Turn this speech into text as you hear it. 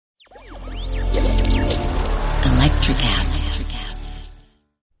NutriCast.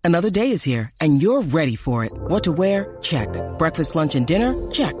 Another day is here, and you're ready for it. What to wear? Check. Breakfast, lunch, and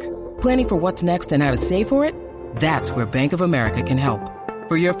dinner? Check. Planning for what's next and how to save for it? That's where Bank of America can help.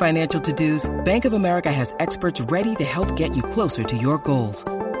 For your financial to-dos, Bank of America has experts ready to help get you closer to your goals.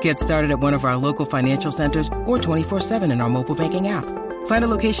 Get started at one of our local financial centers or 24/7 in our mobile banking app. Find a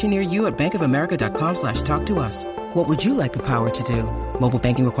location near you at bankofamerica.com/talktous. What would you like the power to do? Mobile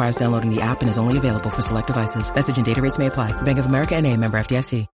banking requires downloading the app and is only available for select devices. Message and data rates may apply. Bank of America N.A., member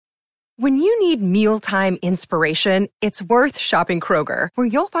FDIC. When you need mealtime inspiration, it's worth shopping Kroger, where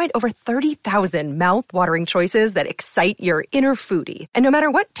you'll find over 30,000 mouth-watering choices that excite your inner foodie. And no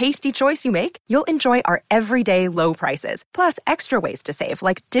matter what tasty choice you make, you'll enjoy our everyday low prices, plus extra ways to save,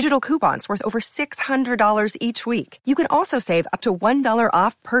 like digital coupons worth over $600 each week. You can also save up to $1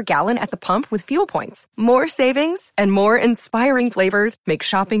 off per gallon at the pump with fuel points. More savings and more inspiring flavors make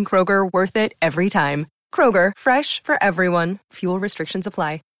shopping Kroger worth it every time. Kroger, fresh for everyone. Fuel restrictions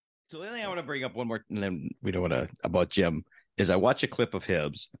apply. So the only thing I want to bring up one more, and then we don't want to, about Jim, is I watch a clip of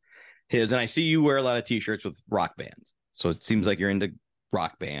his, and I see you wear a lot of T-shirts with rock bands. So it seems like you're into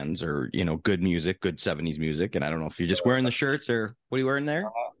rock bands or, good music, good 70s music. And I don't know if you're just wearing the shirts or what are you wearing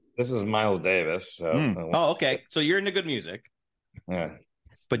there? This is Miles Davis. So. Oh, okay. So you're into good music. Yeah.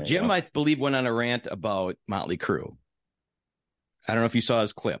 But Jim, I believe, went on a rant about Motley Crue. I don't know if you saw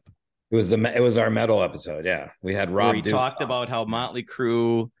his clip. It was our metal episode. Yeah. We had Rob. Where he talked about how Motley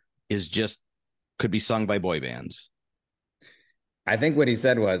Crue could be sung by boy bands. I think what he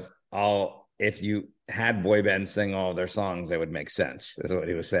said was, if you had boy bands sing all of their songs, they would make sense. Is what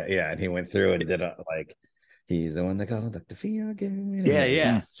he was saying. Yeah, and he went through and did he's the one that called Dr. Feel Good.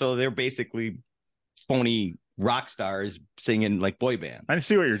 Yeah. So they're basically phony rock stars singing like boy bands. I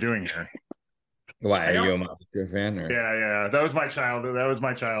see what you're doing here. Why, are you a Motley Crue fan? Or? Yeah. That was my childhood. I was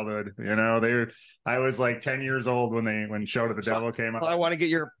like 10 years old when Show to the Devil came out. I want to get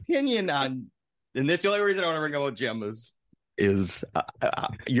your opinion on, and this the only reason I want to bring about Jim is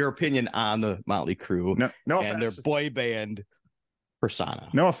your opinion on the Motley Crue and their boy band persona.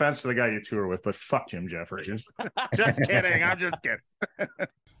 No offense to the guy you tour with, but fuck Jim Jeffries. Just kidding. I'm just kidding.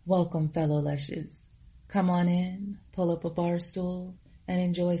 Welcome, fellow Lushes. Come on in, pull up a bar stool, and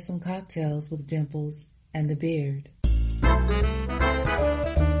enjoy some cocktails with Dimples and the Beard.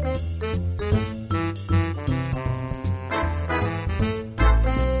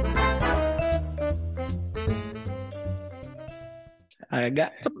 I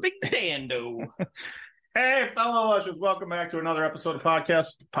got some big tando. Hey, fellow Lushes, welcome back to another episode of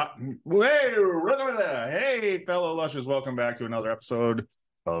podcast. Hey, fellow Lushes, welcome back to another episode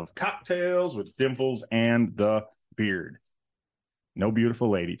of Cocktails with Dimples and the Beard. No beautiful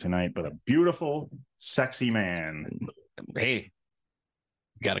lady tonight, but a beautiful, sexy man. Hey,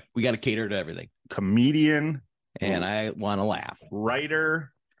 we gotta cater to everything. Comedian, and I want to laugh.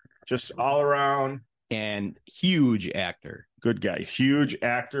 Writer, just all around, and huge actor. Good guy, huge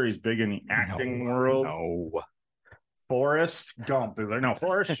actor. He's big in the acting world. No, Forrest Gump is there? No,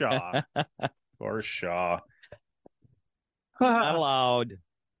 Forrest Shaw. Forrest Shaw. Not allowed.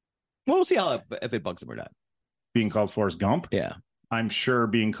 We'll see if it bugs him or not. Being called Forrest Gump? Yeah. I'm sure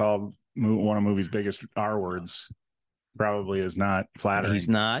being called one of movie's biggest R words probably is not flattering. He's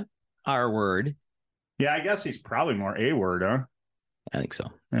not R word. Yeah, I guess he's probably more A word, huh? I think so.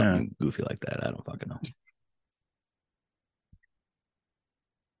 Yeah. Something goofy like that. I don't fucking know.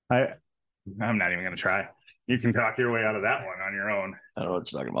 I'm not even going to try. You can talk your way out of that one on your own. I don't know what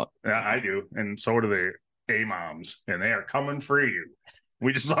you're talking about. Yeah, I do. And so do the A-moms. And they are coming for you.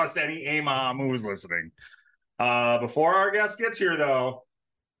 We just lost any A-mom who was listening. Before our guest gets here, though,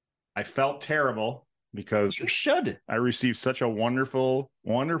 I felt terrible because you should. I received such a wonderful,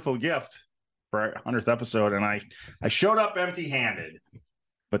 wonderful gift for our 100th episode, and I showed up empty-handed.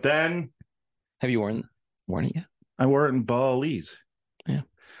 But then, have you worn it yet? I wore it in Belize. Yeah,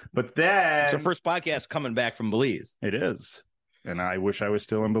 but then it's our first podcast coming back from Belize. It is, and I wish I was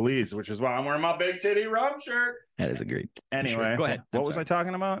still in Belize, which is why I'm wearing my big titty rum shirt. That is a great. Anyway, shirt. Go ahead. What was I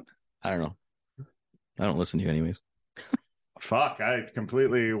talking about? I don't know. I don't listen to you anyways. Fuck, what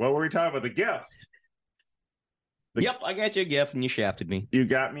were we talking about? The gift. Yep, I got you a gift and you shafted me. You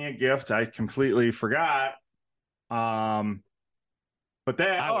got me a gift. I completely forgot. But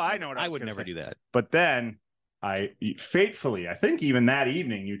then, I know what I would never do that. But then fatefully, I think even that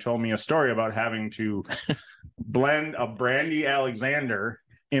evening, you told me a story about having to blend a brandy Alexander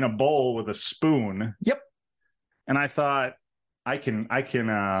in a bowl with a spoon. Yep. And I thought I can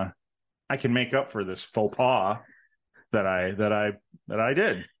make up for this faux pas that I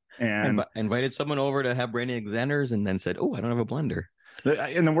did. And invited someone over to have brandy Alexanders and then said, "Oh, I don't have a blender."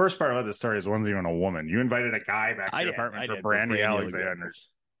 And the worst part about this story is one's even a woman. You invited a guy back to I your did, apartment I for did, Brandy for Brandy Alexander's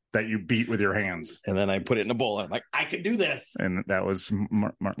that you beat with your hands. And then I put it in a bowl. And I'm like, I can do this. And that was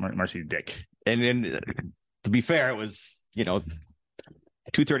Marcy Dick. And then, to be fair, it was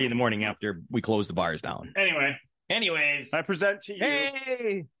 2:30 in the morning after we closed the bars down. Anyways, I present to you.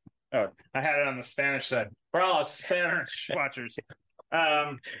 Hey, Oh, I had it on the Spanish side. We're all Spanish watchers.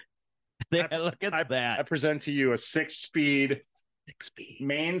 look at that. I present to you a 6-speed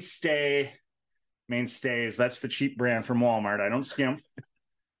mainstays. That's the cheap brand from Walmart. I don't skimp.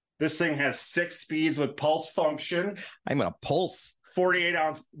 This thing has 6 speeds with pulse function. I'm gonna pulse.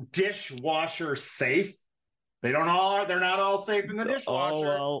 48-ounce dishwasher safe. They're not all safe in the dishwasher. Oh,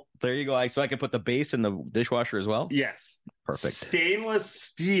 well, there you go. So I can put the base in the dishwasher as well? Yes. Perfect. Stainless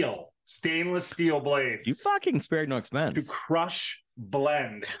steel blades. You fucking spared no expense. To crush,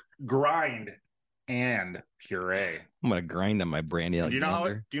 blend, grind, and puree. I'm gonna grind on my Brandy Do you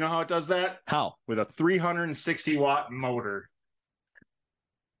know how it does that? How? With a 360-watt motor.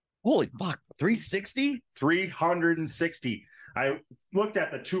 Holy fuck. 360? 360. I looked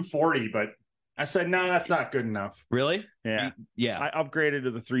at the 240, but I said, no, that's not good enough. Really? Yeah. Yeah. I upgraded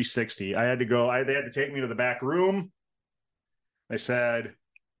to the 360. They had to take me to the back room. They said,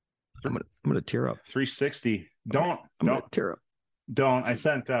 I'm gonna tear up. 360. I'm gonna tear up. Don't. I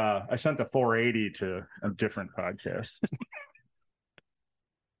sent the 480 to a different podcast.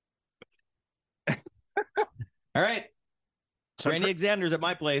 All right. Brandy Alexander's at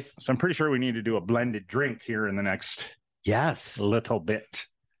my place. So I'm pretty sure we need to do a blended drink here in the next Yes. little bit.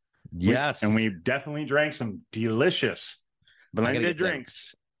 Yes. And we definitely drank some delicious blended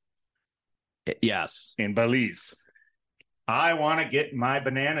drinks. Yes. In Belize. I want to get my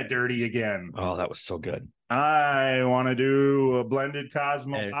banana dirty again. Oh, that was so good. I want to do a blended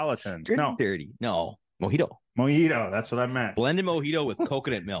cosmopolitan. No. Dirty. No. Mojito. That's what I meant. Blended mojito with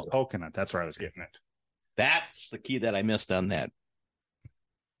coconut milk. Coconut. That's where I was getting it. That's the key that I missed on that.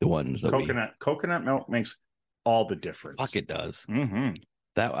 The ones that coconut milk makes all the difference. Fuck, it does. Mm-hmm.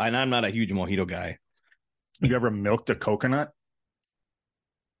 And I'm not a huge mojito guy. You ever milked a coconut?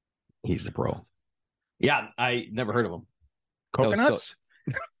 He's the pro. Yeah, I never heard of him. Coconuts?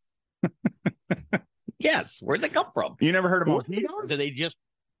 Yes. Where'd they come from? You never heard of mojitos? Did they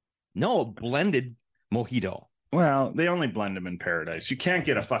blended mojito? Well, they only blend them in Paradise. You can't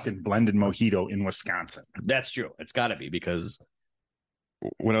get a fucking blended mojito in Wisconsin. That's true. It's got to be, because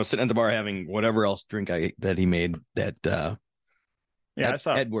when I was sitting at the bar having whatever else drink that he made, that I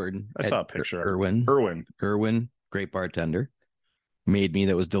saw a picture. Irwin, great bartender, made me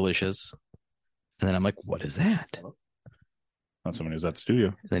that was delicious. And then I'm like, what is that? Not someone who's at the studio.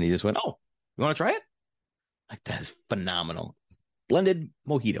 And then he just went, oh, you want to try it? Like, that is phenomenal. Blended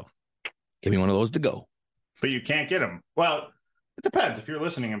mojito. Give me one of those to go. But you can't get them. Well, it depends if you're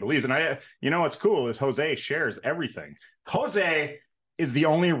listening in Belize. And what's cool is Jose shares everything. Jose is the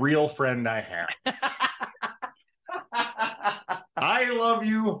only real friend I have. I love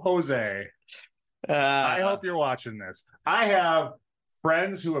you, Jose. I hope you're watching this. I have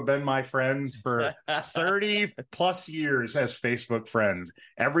friends who have been my friends for 30 plus years as Facebook friends.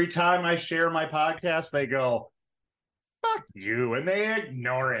 Every time I share my podcast, they go, fuck you, and they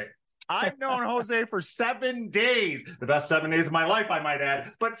ignore it. I've known Jose for 7 days. The best 7 days of my life, I might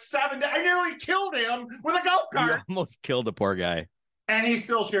add. But 7 days, I nearly killed him with a golf cart. You almost killed the poor guy. And he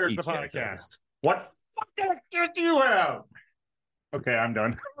still shares the podcast. What fucking excuse do you have? Okay, I'm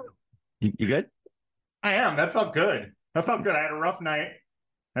done. You good? I am. That felt good. I had a rough night.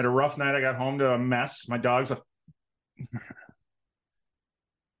 I got home to a mess. My dog's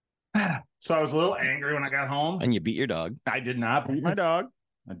So I was a little angry when I got home. And you beat your dog. I did not beat my dog.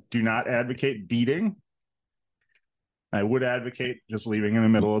 I do not advocate beating. I would advocate just leaving in the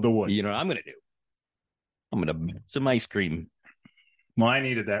middle of the woods. You know what I'm going to do? I'm going to make some ice cream. Well, I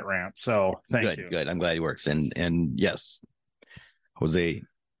needed that rant, so thank you. Good. I'm glad it works. And yes, Jose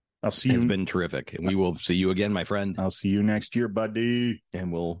has been terrific. And we will see you again, my friend. I'll see you next year, buddy.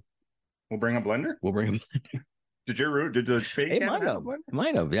 And we'll bring a blender? We'll bring a blender. Did the fake it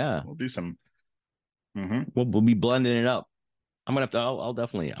might have, yeah. We'll do some. Mm-hmm. We'll be blending it up. I'm gonna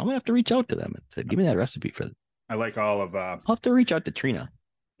have to reach out to them and say, give me that recipe for it. I like all of I'll have to reach out to Trina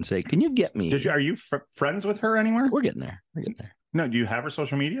and say, can you get me? Are you friends with her anywhere? We're getting there. No, do you have her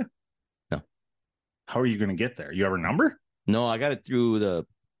social media? No. How are you going to get there? You have her number? No, I got it through the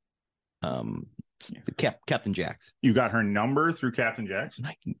Captain Jack's. You got her number through Captain Jack's?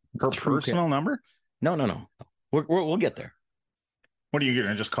 Her personal number? No. We'll get there. What are you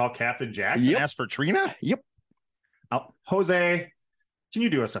going to just call Captain Jack's and ask for Trina? Yep. Jose, can you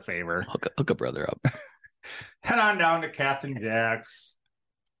do us a favor? Hook a brother up. Head on down to Captain Jack's.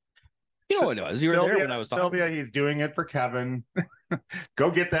 You know what it was? You were there when I was talking. Sylvia, he's doing it for Kevin.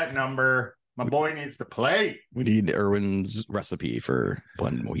 Go get that number. My boy needs to play. We need Erwin's recipe for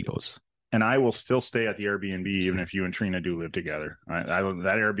blended mojitos. And I will still stay at the Airbnb even if you and Trina do live together. That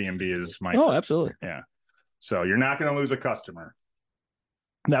Airbnb is my Absolutely. Yeah. So you're not going to lose a customer.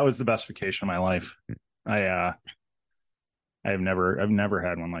 That was the best vacation of my life. I've never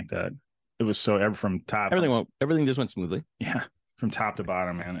had one like that. It was so from top. Everything just went smoothly. Yeah, from top to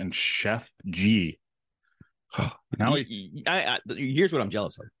bottom, man. And Chef G. Now here's what I'm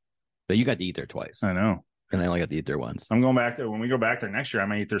jealous of: that you got to eat there twice. I know, and I only got to eat there once. I'm going back there. When we go back there next year, I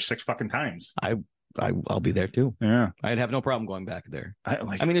might eat there 6 fucking times. I'll be there too. Yeah, I'd have no problem going back there.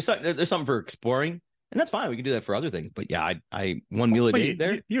 I mean, there's something for exploring, and that's fine. We can do that for other things. But yeah, I one meal a day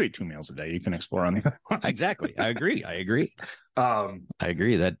there. You eat 2 meals a day. You can explore on the other ones. Exactly. I agree. I agree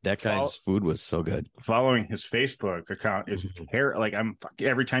that guy's food was so good. Following his Facebook account is like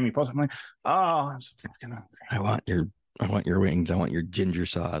every time he posts, I'm like, oh, I'm so fucking hungry. I want your wings. I want your ginger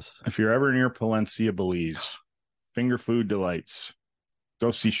sauce. If you're ever near Palencia, Belize, Finger Food Delights,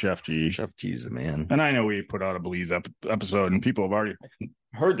 go see Chef G. Chef G's the man. And I know we put out a Belize episode, and people have already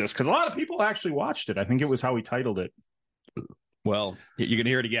heard this because a lot of people actually watched it. I think it was how we titled it. Well, you can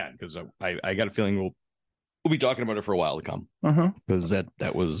hear it again because I got a feeling we'll be talking about it for a while to come. Because that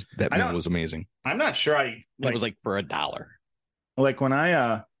meal was amazing. I'm not sure. It was like for $1. Like when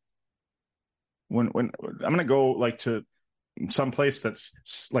I when I'm gonna go like to some place that's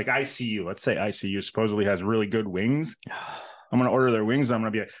like ICU. Let's say ICU supposedly has really good wings. I'm gonna order their wings. And I'm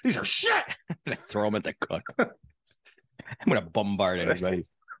gonna be like, these are shit. I'm gonna throw them at the cook. I'm gonna bombard anybody.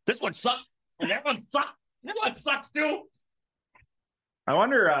 This one sucks. That one sucks. This one sucks too. I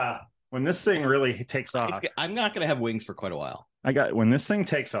wonder when this thing really takes off. I'm not gonna have wings for quite a while. When this thing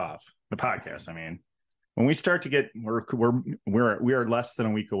takes off, the podcast. I mean, when we start to get, we are less than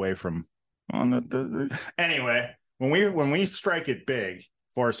a week away from anyway. When we strike it big,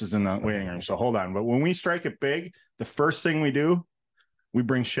 Forrest is in the waiting room, so hold on. But when we strike it big, the first thing we do, we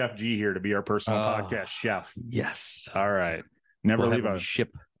bring Chef G here to be our personal podcast chef. Yes. All right. Never leave a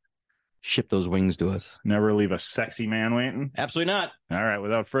ship those wings to us. Never leave a sexy man waiting. Absolutely not. All right.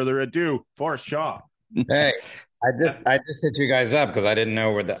 Without further ado, Forrest Shaw. Hey, I just hit you guys up because I didn't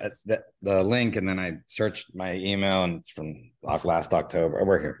know where the link, and then I searched my email, and it's from last October.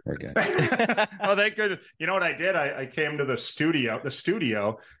 We're here. We're good. Oh, thank goodness. You know what I did? I came to the studio,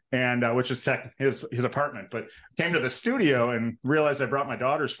 and which is his apartment, but came to the studio and realized I brought my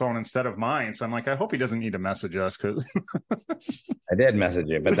daughter's phone instead of mine. So I'm like, I hope he doesn't need to message us because I did message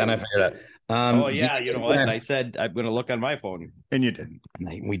you, but then I figured out. You know what? And I said I'm going to look on my phone, and you didn't.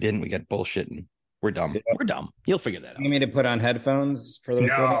 We didn't. We got bullshitting. We're dumb. Yeah. We're dumb. You'll figure that out. You mean to put on headphones for the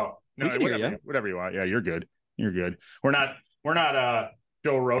recording? No, whatever you want. Yeah, you're good. You're good. We're not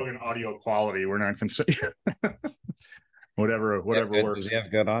Joe Rogan audio quality. We're not considered. whatever works. Does he have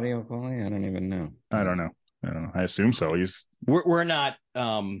good audio quality? I don't even know. I don't know. I assume so. We're not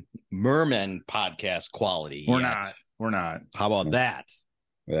Merman podcast quality. We're not. How about that?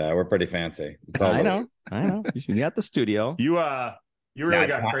 Yeah, we're pretty fancy. I know. You got the studio. You really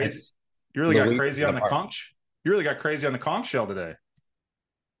got crazy. You really got crazy on the conch. You really got crazy on the conch shell today.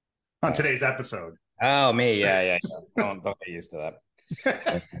 On today's episode. Oh, me, yeah. Don't get used to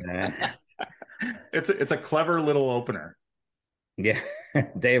that. It's a clever little opener. Yeah,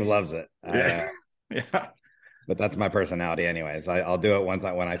 Dave loves it. Yeah. But that's my personality, anyways. I'll do it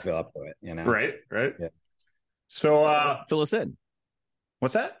when I feel up to it. You know. Right. Yeah. So, fill us in.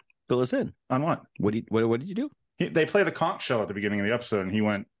 What's that? Fill us in on what? What did you do? They play the conch shell at the beginning of the episode, and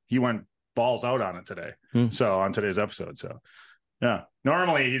he went balls out on it today. So on today's episode. So yeah,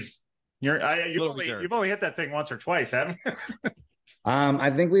 normally you've only hit that thing once or twice, haven't you? I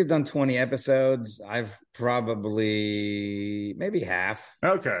think we've done 20 episodes. I've probably maybe half.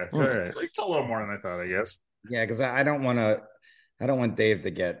 Okay. All right. It's a little more than I thought, I guess. Yeah, because I don't want Dave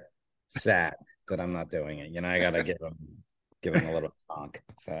to get sad that I'm not doing it. You know, I gotta give him a little honk.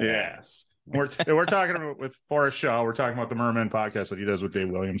 So. Yes. We're talking about with Forrest Shaw. We're talking about the Merman podcast that he does with Dave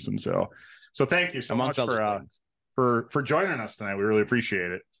Williamson. So thank you so much for joining us tonight. We really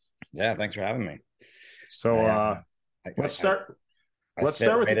appreciate it. Yeah, thanks for having me. So let's start. Let's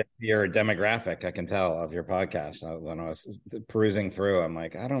start with your demographic. I can tell of your podcast. When I was perusing through, I'm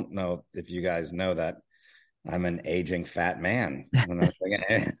like, I don't know if you guys know that I'm an aging fat man.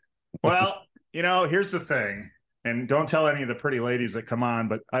 Well, here's the thing. And don't tell any of the pretty ladies that come on,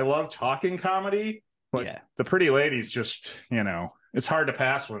 but I love talking comedy. But the pretty ladies just, it's hard to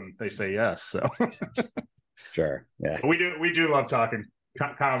pass when they say yes. So sure. Yeah. We do love talking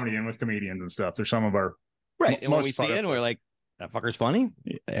comedy and with comedians and stuff. They're some of our Right. And when Most we see part- it, we're like, that fucker's funny.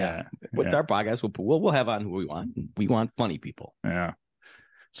 Yeah. With Yeah. our podcast, we'll have on who we want. We want funny people. Yeah.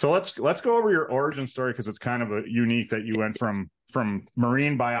 So let's go over your origin story, because it's kind of a unique that you went from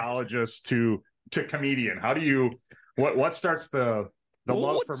marine biologist to comedian. How do you what starts the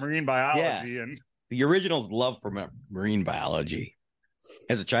love for marine biology? And The original's love for marine biology.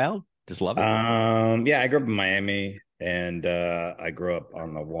 As a child, just love it. Yeah, I grew up in Miami, and I grew up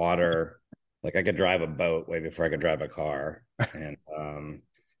on the water. Like, I could drive a boat way before I could drive a car, and I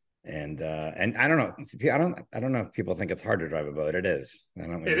don't know. I don't know if people think it's hard to drive a boat. It is. I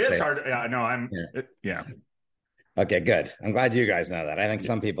don't. It is hard. Yeah, no, yeah. Okay, good. I'm glad you guys know that. I think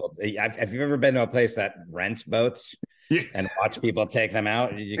some people. Have you ever been to a place that rents boats and watch people take them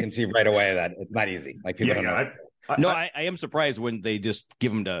out? You can see right away that it's not easy. Like, people don't know. I am surprised when they just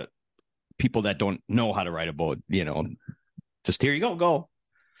give them to people that don't know how to ride a boat. Just here you go.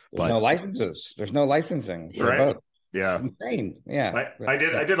 There's no licenses. There's no licensing for a boat. Yeah, it's insane. Yeah, I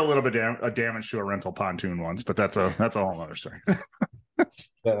did a little bit of damage to a rental pontoon once, but that's a whole other story.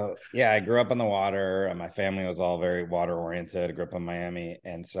 So yeah, I grew up on the water, and my family was all very water oriented. I grew up in Miami,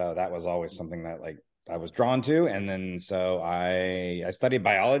 and so that was always something that, like, I was drawn to. And then so I studied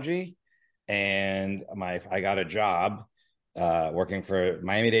biology, and I got a job working for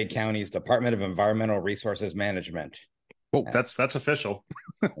Miami-Dade County's Department of Environmental Resources Management. Oh, that's official.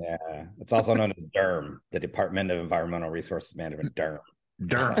 Yeah, it's also known as DERM, the Department of Environmental Resources Management. DERM.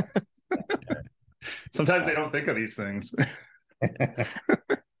 Sometimes they don't think of these things.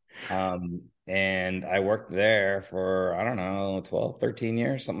 And I worked there for, I don't know, 12, 13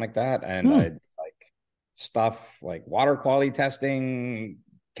 years, something like that. And I like stuff like water quality testing,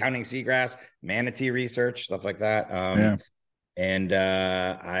 counting seagrass, manatee research, stuff like that. And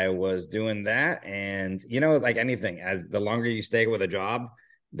I was doing that. And, like anything, as the longer you stay with a job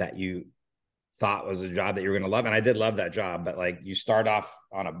that you thought was a job that you were going to love, and I did love that job, but like, you start off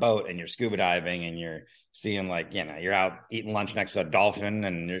on a boat and you're scuba diving and you're seeing, like, you're out eating lunch next to a dolphin,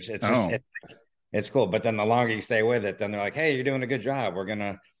 and it's cool. But then the longer you stay with it, then they're like, hey, you're doing a good job. We're going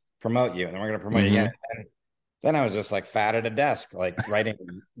to promote you. And then we're going to promote you again. And then I was just like fat at a desk, like writing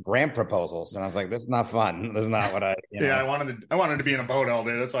grant proposals. And I was like, this is not fun. This is not what I wanted to be in a boat all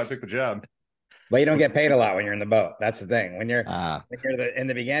day. That's why I took the job. But you don't get paid a lot when you're in the boat. That's the thing. When you're in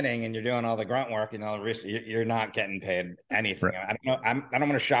the beginning and you're doing all the grunt work and all the risk, you're not getting paid anything. Right. I don't know. I don't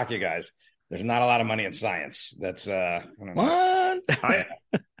want to shock you guys. There's not a lot of money in science. That's what?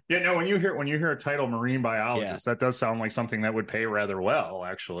 When you hear a title marine biologist, that does sound like something that would pay rather well,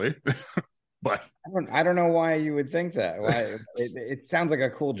 actually. But I don't know why you would think that. Why it sounds like a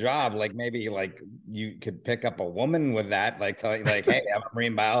cool job. Like, maybe like you could pick up a woman with that, like tell you, like, hey, I'm a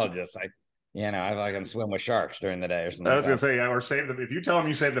marine biologist. I can swim with sharks during the day or something. I was gonna say, or save them. If you tell them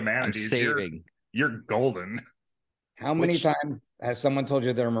you save the manatees, you're golden. How many times has someone told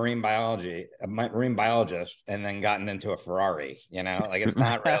you they're a marine biologist, and then gotten into a Ferrari? Like, it's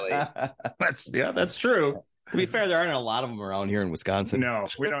not really. That's true. To be fair, there aren't a lot of them around here in Wisconsin. No,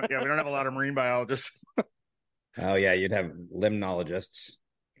 we don't. Yeah, we don't have a lot of marine biologists. Oh yeah, you'd have limnologists.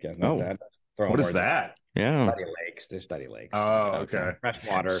 You guys know that? What is that? Yeah, study lakes. They study lakes. Oh, okay. Fresh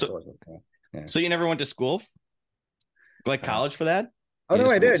water. So you never went to school, like college, for that? Oh no,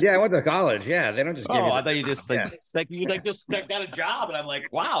 I did. Yeah, I went to college. Yeah, they don't just. I thought you just got a job, and I'm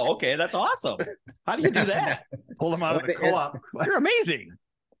like, wow, okay, that's awesome. How do you do that? Pull them out of the co-op. You're amazing.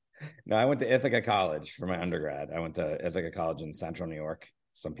 No, I went to Ithaca College for my undergrad. I went to Ithaca College in Central New York.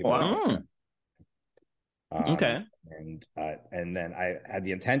 Some people. Okay. And then I had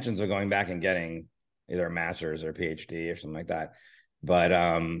the intentions of going back and getting either a master's or a PhD or something like that, but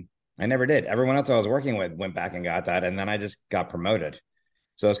I never did. Everyone else I was working with went back and got that, and then I just got promoted.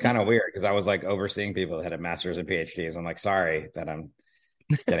 So it's kind of weird because I was like overseeing people that had a master's and PhDs. I'm like, sorry that I'm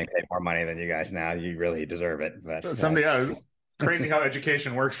getting paid more money than you guys now. You really deserve it. But crazy how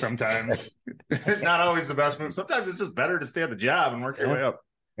education works sometimes. Not always the best move. Sometimes it's just better to stay at the job and work your way up.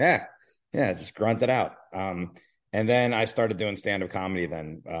 Yeah, just grunt it out. And then I started doing stand-up comedy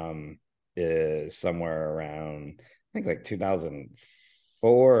then somewhere around, I think like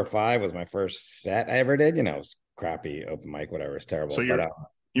 2004 or 5 was my first set I ever did. It was crappy open mic, whatever. It's terrible. So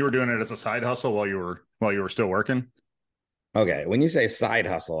you were doing it as a side hustle while you were still working? Okay, when you say side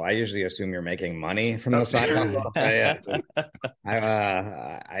hustle, I usually assume you're making money from the side hustle.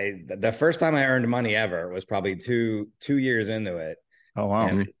 The first time I earned money ever was probably two years into it. Oh wow!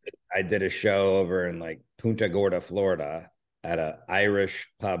 And I did a show over in like Punta Gorda, Florida, at an Irish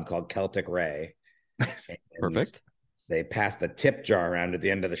pub called Celtic Ray. Perfect. They passed a tip jar around at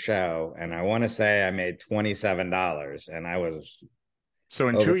the end of the show, and I want to say I made $27, and I was So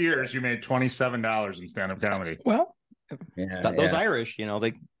in 2 years, you made $27 in stand-up comedy. Well, those yeah. Irish,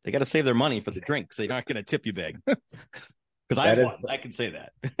 they got to save their money for the drinks. They're not going to tip you big. Because I can say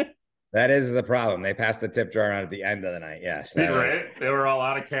that. That is the problem. They passed the tip jar on at the end of the night. Yes. Right. They were all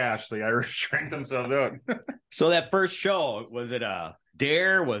out of cash. The Irish drank themselves out. So that first show, was it a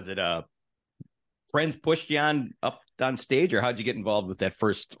dare? Was it friends pushed you up on stage, or how'd you get involved with that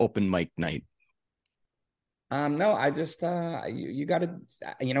first open mic night? No, I just you got to,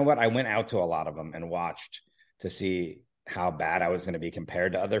 you know what? I went out to a lot of them and watched to see how bad I was going to be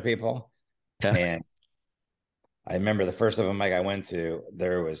compared to other people. Yeah. And I remember the first open mic I went to,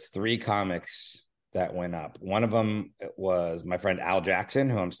 there was 3 comics that went up. One of them was my friend Al Jackson,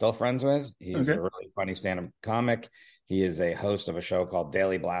 who I'm still friends with. He's a really funny stand-up comic. He is a host of a show called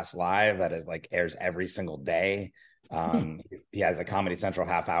Daily Blast Live that is airs every single day. He has a Comedy Central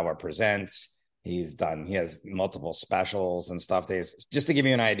half hour presents. He has multiple specials and stuff. Just to give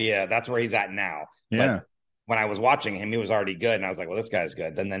you an idea, that's where he's at now. Yeah. But when I was watching him, he was already good. And I was like, well, this guy's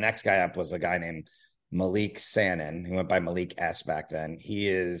good. Then the next guy up was a guy named Malik Sanin, who went by Malik S back then. He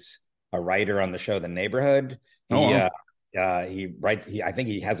is a writer on the show The Neighborhood. He writes. I think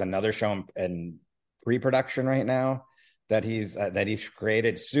he has another show in pre-production right now that he's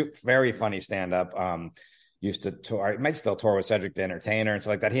created. Very funny stand-up. Used to tour. He might still tour with Cedric the Entertainer and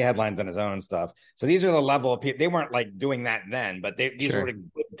stuff like that. He headlines on his own and stuff. So these are the level of people. They weren't doing that then, but these were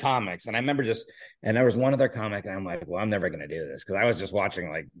good comics. And I remember and there was one other comic, and I'm like, well, I'm never going to do this, because I was just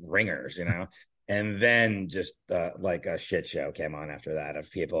watching ringers, And then just a shit show came on after that of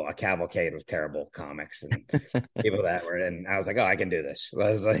people, a cavalcade of terrible comics and people that were, and I was like, oh, I can do this.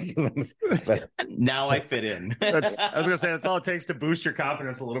 I was like, but now I fit in. I was going to say, that's all it takes to boost your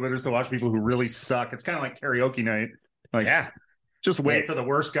confidence a little bit, is to watch people who really suck. It's kind of like karaoke night. Just wait for the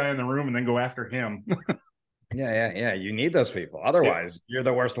worst guy in the room and then go after him. Yeah. You need those people. Otherwise, you're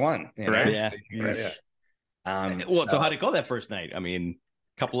the worst one. Right. Yeah. Right. So how'd it go that first night? I mean,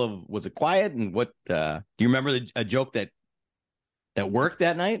 was it quiet, and what do you remember a joke that worked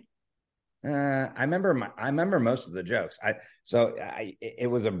that night? I remember most of the jokes. It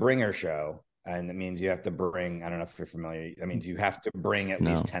was a bringer show, and it means you have to bring, I don't know if you're familiar, that means you have to bring at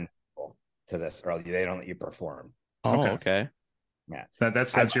least 10 people to this, or they don't let you perform. Oh, okay. Yeah.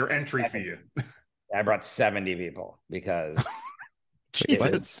 That's your entry fee. I brought 70 people because it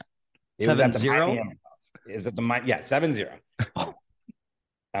was at the 7-0. Is it the 7-0?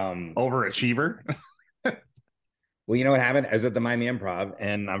 Overachiever. Well, you know what happened? I was at the Miami Improv,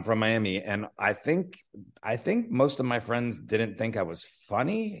 and I'm from Miami, and I think most of my friends didn't think I was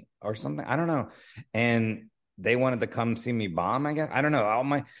funny or something. I don't know, and they wanted to come see me bomb, I guess. I don't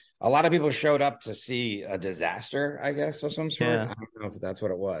know. A lot of people showed up to see a disaster, I guess, of some sort. Yeah. I don't know if that's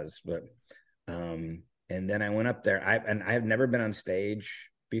what it was, but and then I went up there. I have never been on stage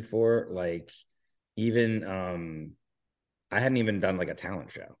before, I hadn't even done a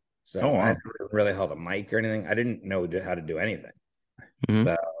talent show. So I hadn't really held a mic or anything. I didn't know how to do anything. Mm-hmm.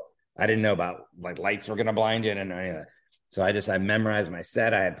 So I didn't know about lights were going to blind you. I didn't know any of that. So I memorized my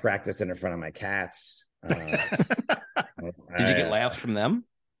set. I had practiced it in front of my cats. Did you get laughs from them?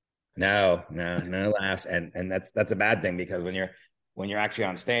 No laughs. And that's a bad thing, because when you're actually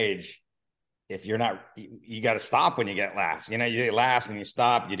on stage, if you're not, you got to stop when you get laughs. You get laughs and you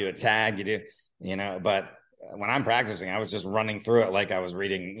stop, you do a tag, but when I'm practicing, I was just running through it like I was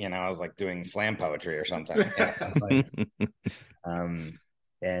reading, I was doing slam poetry or something. And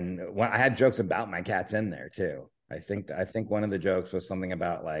I had jokes about my cats in there too. I think one of the jokes was something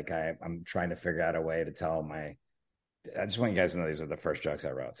about I'm trying to figure out a way to tell I just want you guys to know these are the first jokes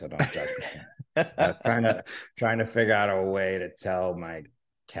I wrote, so don't judge me. Trying to figure out a way to tell my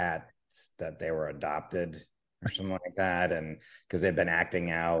cats that they were adopted or something like that, and because they've been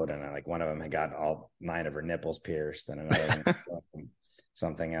acting out, and one of them had got all 9 of her nipples pierced, and another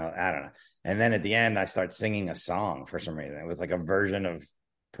something else. I don't know. And then at the end, I start singing a song for some reason. It was a version of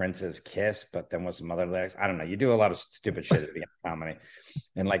Prince's Kiss, but then with some other lyrics. I don't know. You do a lot of stupid shit at the comedy,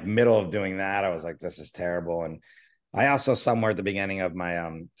 and middle of doing that, I was like, "This is terrible." And I also, somewhere at the beginning of my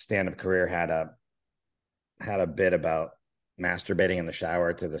stand-up career, had a bit about masturbating in the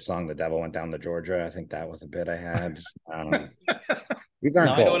shower to the song "The Devil Went Down to Georgia." I think that was the bit I had. These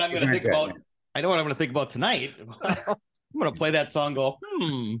aren't. I know what I'm going to think about. I know what I'm going to think about tonight. I'm going to play that song. Go.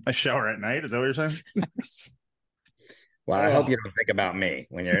 A shower at night. Is that what you're saying? Well, I hope you don't think about me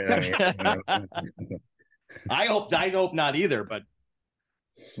when you're. I hope not either. But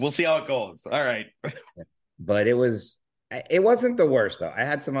we'll see how it goes. All right. But it wasn't the worst though. I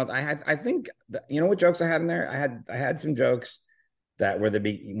had some other. I think what jokes I had in there. I had some jokes that were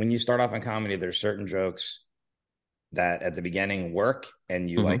when you start off in comedy, there's certain jokes that at the beginning work, and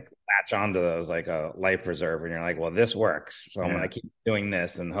you Mhm. like latch onto those like a life preserver, and you're like, well, this works, so I'm Yeah. gonna keep doing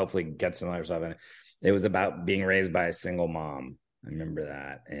this and hopefully get some other stuff in it. It was about being raised by a single mom. I remember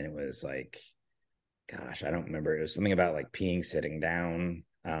that, and it was like, gosh, I don't remember. It was something about like peeing sitting down.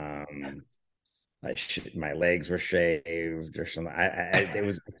 My legs were shaved or something. I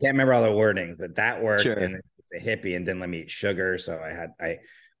can't remember all the wording, but that worked. Sure. And it was a hippie and didn't let me eat sugar, so I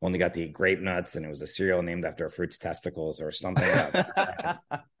only got to eat grape nuts, and it was a cereal named after a fruit's testicles or something. Yeah,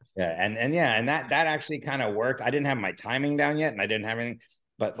 and that actually kind of worked. I didn't have my timing down yet, and I didn't have anything,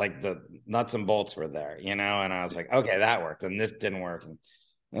 but like the nuts and bolts were there, and I was like, okay, that worked, and this didn't work,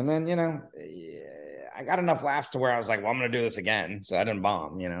 and then I got enough laughs to where I was like, well, I'm going to do this again, so I didn't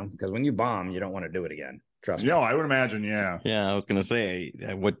bomb, because when you bomb, you don't want to do it again. Trust me. No, I would imagine, yeah. Yeah, I was gonna say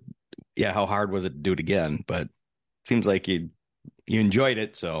how hard was it to do it again? But seems like you enjoyed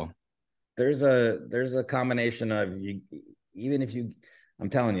it, so There's a combination of you, even if you, I'm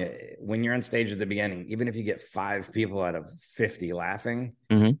telling you, when you're on stage at the beginning, even if you get 5 people out of 50 laughing,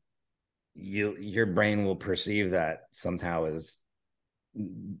 Mhm. your brain will perceive that somehow as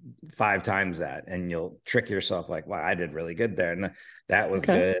 5 times that, and you'll trick yourself like, wow, I did really good there, and that was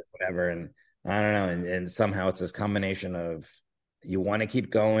good, whatever. And I don't know, and somehow it's this combination of you want to keep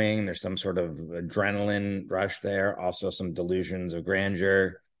going, there's some sort of adrenaline rush there, also some delusions of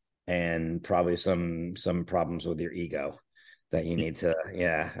grandeur, and probably some problems with your ego that you need to,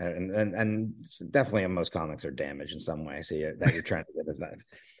 and definitely most comics are damaged in some way, so that you're trying to get at that.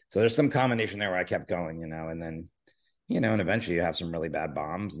 So there's some combination there where I kept going, and then and eventually you have some really bad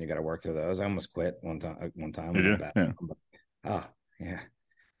bombs, and you got to work through those. I almost quit one time. You do? Bad Yeah. bomb. Oh,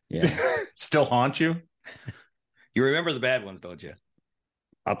 yeah. Still haunt you? You remember the bad ones, don't you?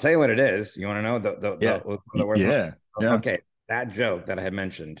 I'll tell you what it is. You want to know the worst Yeah. ones? Yeah. Okay, that joke that I had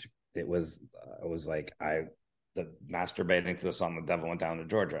mentioned, it was like the masturbating to the song "The Devil Went Down to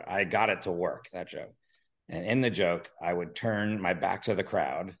Georgia." I got it to work, that joke, and in the joke, I would turn my back to the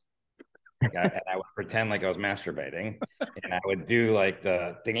crowd. And I would pretend like I was masturbating, and I would do like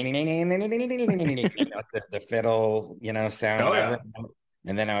the the fiddle, sound, whatever.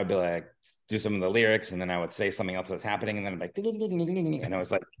 And then I would be like, do some of the lyrics, and then I would say something else that's happening, and then I'd be like, and I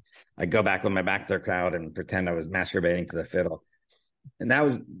was like, I'd go back with my back to the crowd and pretend I was masturbating to the fiddle. And that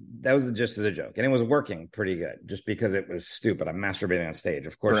was the gist of the joke, and it was working pretty good, just because it was stupid. I'm masturbating on stage.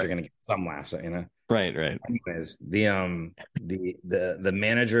 Of course, you're going to get some laughs, Right. Anyways, the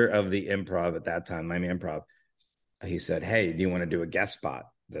manager of the Improv at that time, Miami Improv, he said, "Hey, do you want to do a guest spot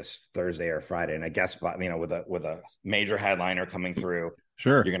this Thursday or Friday?" And a guest spot, with a major headliner coming through.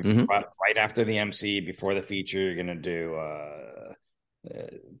 Sure. You're going to right after the MC, before the feature. You're going to do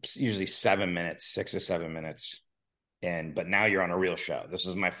usually 7 minutes, 6 to 7 minutes. But now you're on a real show. This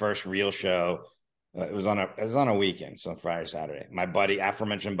is my first real show. It was on a weekend, so Friday, Saturday. My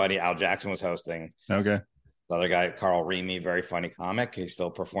aforementioned buddy Al Jackson was hosting. Okay. The other guy, Carl Remy, very funny comic. He still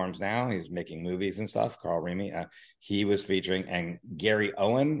performs now. He's making movies and stuff. Carl Remy, he was featuring, and Gary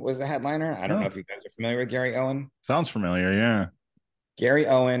Owen was the headliner. I don't know if you guys are familiar with Gary Owen. Sounds familiar, yeah. Gary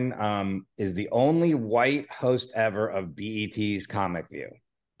Owen is the only white host ever of BET's Comic View.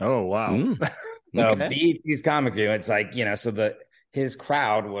 Oh, wow. So BET's Comic View, it's like, so his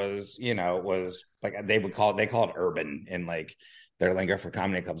crowd was like, they call it urban in like their lingo for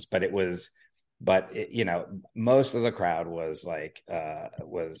comedy clubs, but most of the crowd was like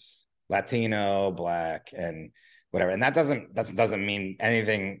was Latino, Black, and whatever. And that doesn't mean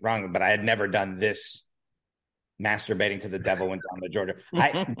anything wrong, but I had never done this. Masturbating to The Devil Went Down to Georgia.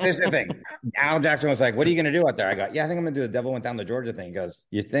 Here's the thing. Al Jackson was like, "What are you going to do out there?" I go, "Yeah, I think I'm going to do The Devil Went Down to Georgia thing." He goes,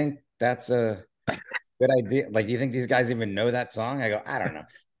 "You think that's a good idea? Like, do you think these guys even know that song?" I go, "I don't know.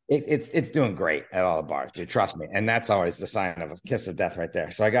 It's doing great at all the bars, dude. Trust me." And that's always the sign of a kiss of death right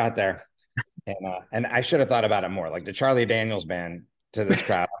there. So I got there, and I should have thought about it more. Like the Charlie Daniels Band to this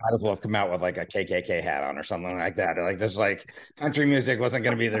crowd, I might as well have come out with like a KKK hat on or something like that. Like this, like country music wasn't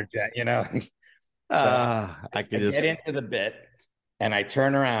going to be their jet, So I get into the bit, and I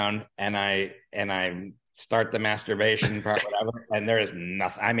turn around and I start the masturbation part, whatever, and there is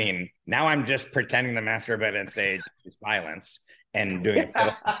nothing. I mean, now I'm just pretending to masturbate on stage in silence and doing it.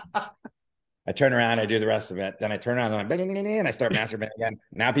 I turn around, I do the rest of it, then I turn around and I start masturbating again.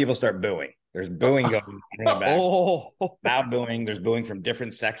 Now people start booing. There's booing going on in the back. Loud booing. There's booing from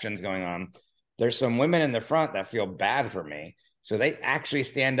different sections going on. There's some women in the front that feel bad for me, so they actually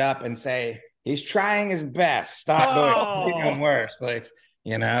stand up and say, "He's trying his best. Stop doing it. It's even worse." Like,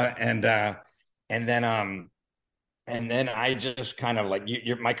 and then And then I just kind of like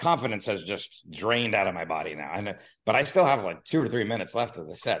my confidence has just drained out of my body now. But I still have like 2 or 3 minutes left of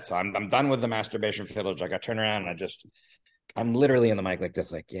the set, so I'm done with the masturbation fiddle. Like I turn around and I'm literally in the mic like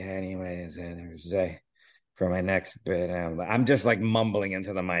this, like yeah. Anyways, there's for my next bit, I'm just like mumbling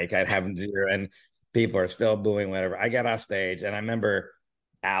into the mic. I have zero, and people are still booing whatever. I get off stage, and I remember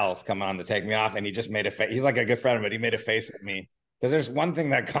Al's coming on to take me off, and he just made a face. He's like a good friend, but he made a face at me. Because there's one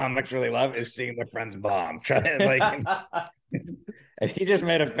thing that comics really love is seeing their friends bomb. And he just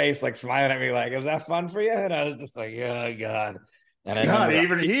made a face like smiling at me, like, "Was that fun for you?" And I was just like, "Oh God!" And I God,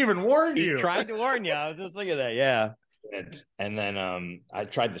 he even warned He you. tried to warn you. I was just looking at that. Yeah. And then I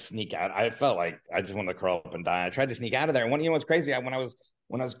tried to sneak out. I felt like I just wanted to curl up and die. I tried to sneak out of there. And what's crazy? I was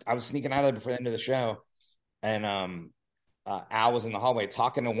sneaking out of there before the end of the show, and Al was in the hallway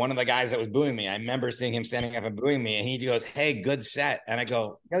talking to one of the guys that was booing me. I remember seeing him standing up and booing me, and he goes, "Hey, good set." And I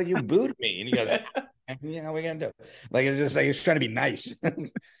go, "No, you booed me." And he goes, "Yeah, what are we gonna do?" Like it's just like he's trying to be nice.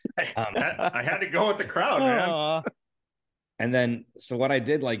 I had to go with the crowd, man. And then, so what I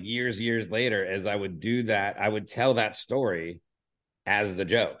did like years later is I would do that. I would tell that story as the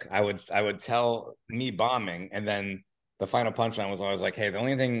joke. I would tell me bombing, and then the final punchline was always like, "Hey, the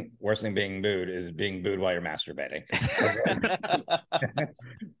only thing worse than being booed is being booed while you're masturbating."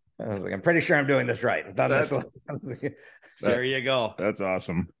 I was like, "I'm pretty sure I'm doing this right." There you go. That's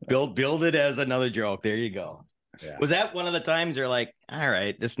awesome. Build it as another joke. There you go. Yeah. Was that one of the times you're like, all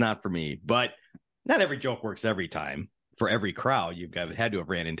right, this is not for me? But not every joke works every time for every crowd. You've had to have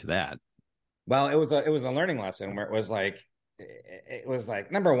ran into that. Well, it was a learning lesson where it was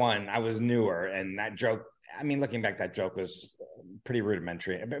like number one, I was newer, and that joke. I mean, looking back, that joke was pretty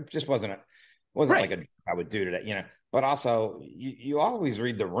rudimentary. It just wasn't right. like a I would do today, But also, you always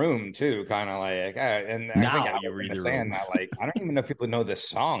read the room too, kind of like. And now I think you read the room. room. That, like, I don't even know if people know this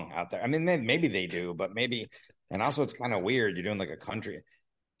song out there. I mean, maybe they do, but maybe. And also, it's kind of weird. You're doing like a country.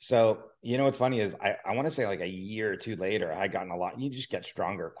 So, what's funny is I want to say like a year or two later, I gotten a lot. You just get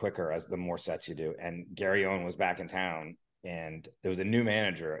stronger quicker as the more sets you do. And Gary Owen was back in town, and there was a new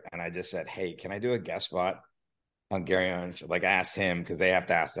manager, and I just said, "Hey, can I do a guest spot on Gary Owen?" Like I asked him, because they have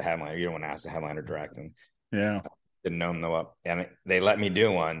to ask the headliner. You don't want to ask the headliner direct. And yeah, didn't know him though up, and they let me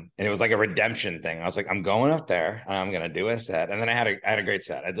do one, and it was like a redemption thing. I was like, I'm going up there, and I'm gonna do a set, and then I had a great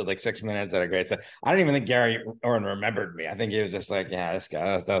set. I did like 6 minutes, had a great set. I don't even think Gary Owen remembered me. I think he was just like, yeah, this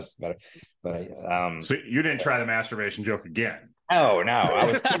guy, that was better. But so you didn't try the masturbation joke again? Oh no, I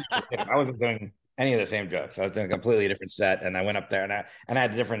wasn't doing any of the same jokes. I was doing a completely different set, and I went up there, and I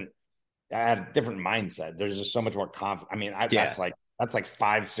had a different mindset. There's just so much more confidence. I mean, that's like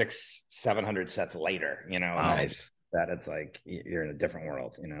 500, 600, 700 sets later, Nice. That it's like you're in a different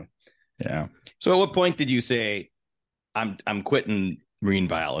world, Yeah. So at what point did you say, I'm quitting marine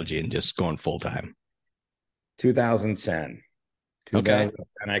biology and just going full time? 2010. Okay.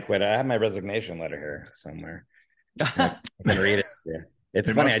 And I quit. I have my resignation letter here somewhere. I can read it. Yeah.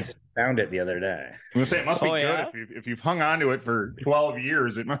 It's funny. I just found it the other day. I'm gonna say it must be good. Yeah? If you've hung on to it for 12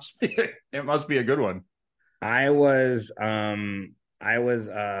 years, it must be a good one. I was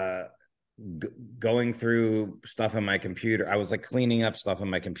going through stuff on my computer. I was like cleaning up stuff on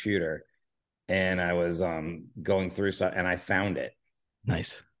my computer, and I was going through stuff, and I found it.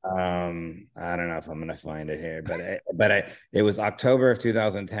 Nice. I don't know if I'm gonna find it here, but it was October of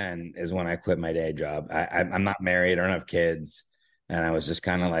 2010 is when I quit my day job. I'm not married, I don't have kids, and I was just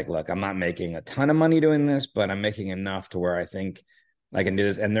kind of like, look, I'm not making a ton of money doing this, but I'm making enough to where I think I can do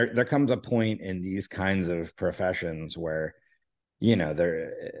this. And there comes a point in these kinds of professions where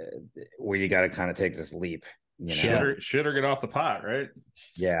where you got to kind of take this leap. Shit or get off the pot, right?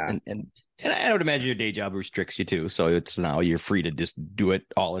 Yeah. And I would imagine your day job restricts you too. So it's now you're free to just do it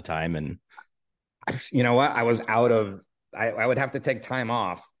all the time. And you know what? I was out of, I would have to take time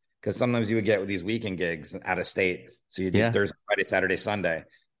off, because sometimes you would get these weekend gigs out of state. So you do Thursday, Friday, Saturday, Sunday.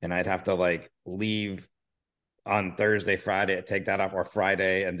 And I'd have to like leave on Thursday, Friday, take that off, or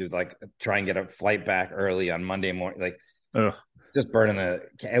Friday, and do like try and get a flight back early on Monday morning. Like, just burning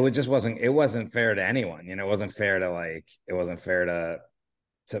it wasn't fair to anyone. It wasn't fair to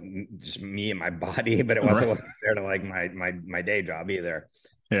just me and my body, but it wasn't fair to like my day job either.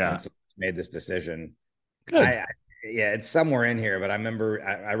 Yeah. And so I made this decision. good. It's somewhere in here, but I remember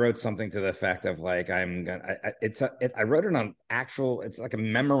I wrote something to the effect of like, I wrote it on it's like a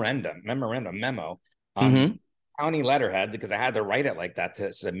memo on county letterhead, because I had to write it like that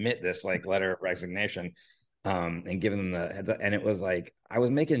to submit this like letter of resignation. And giving them and it was like I was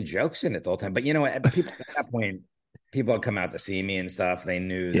making jokes in it the whole time. But people at that point, people had come out to see me and stuff. They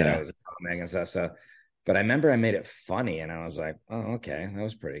knew that I was a comic and stuff. So, but I remember I made it funny, and I was like, oh, okay, that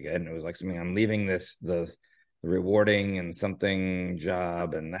was pretty good. And it was like something, I'm leaving the rewarding and something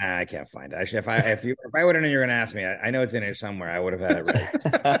job, and I can't find it. Actually, if I would have known you were going to ask me, I know it's in here somewhere. I would have had it right.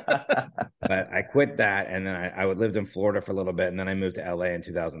 But I quit that, and then I lived in Florida for a little bit, and then I moved to LA in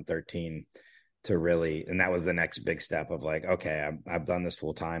 2013 to really, and that was the next big step of like, okay, I've done this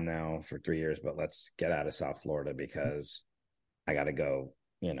full time now for 3 years, but let's get out of South Florida because I got to go,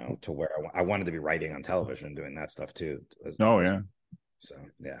 to where I wanted to be writing on television, doing that stuff too. Yeah. So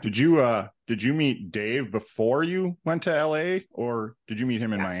yeah. Did you meet Dave before you went to LA, or did you meet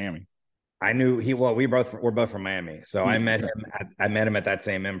him in Miami? I knew we're both from Miami. So I met him at that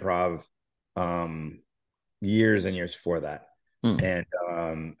same improv years and years before that.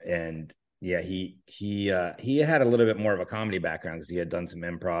 And yeah, he had a little bit more of a comedy background because he had done some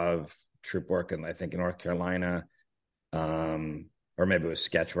improv troupe work I think in North Carolina, or maybe it was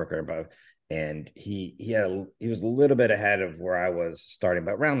sketch work or above. And he was a little bit ahead of where I was starting,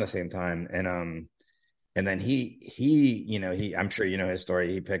 but around the same time. And then he I'm sure you know his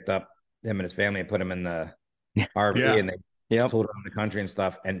story. He picked up him and his family and put him in the RV, and they toured around the country and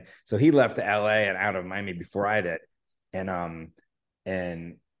stuff. And so he left to LA and out of Miami before I did.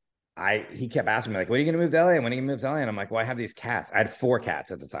 And he kept asking me like, when are you going to move to LA? When are you going to move to LA? And I'm like, well, I have these cats. I had 4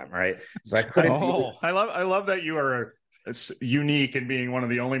 cats at the time. Right. So I couldn't. I love that you are unique in being one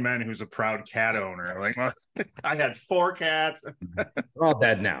of the only men who's a proud cat owner. Like, well, I had 4 cats. They're all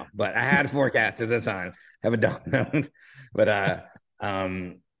dead now, but I had 4 cats at the time. Have a dog. But,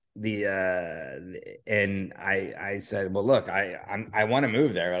 and I said, well, look, I want to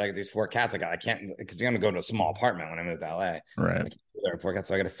move there, but I got these 4 cats. I can't, because I'm gonna go to a small apartment when I move to LA. Right. There are 4 cats,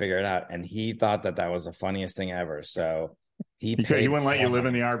 so I got to figure it out. And he thought that was the funniest thing ever. So he wouldn't let you live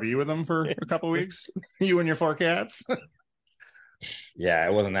in the RV with him for a couple of weeks. You and your 4 cats. Yeah,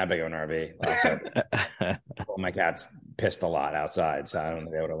 it wasn't that big of an RV. Also, well, my cats pissed a lot outside, so I don't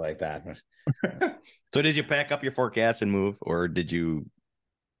think they would have liked that. So did you pack up your 4 cats and move, or did you?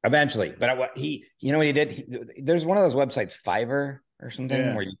 Eventually, but what he did? There's one of those websites, Fiverr or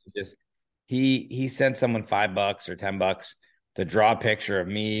something, where you can just he sent someone $5 or $10 to draw a picture of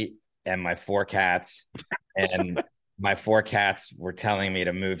me and my 4 cats, and my 4 cats were telling me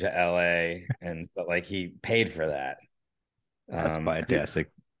to move to LA, and like he paid for that. That's fantastic.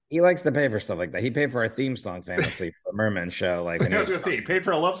 He likes to pay for stuff like that. He paid for our theme song famously for the Merman show. Like I was gonna say, he paid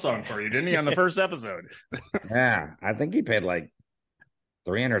for a love song for you, didn't he, on the first episode? Yeah, I think he paid like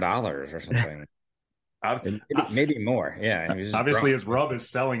 $300 or something. Maybe more. Yeah. Obviously his rub is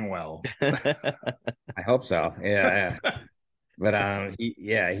selling well. I hope so. Yeah. But I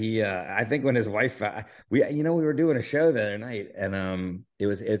think when his wife we were doing a show the other night, and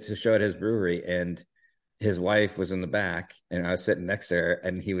it's a show at his brewery, and his wife was in the back, and I was sitting next to her,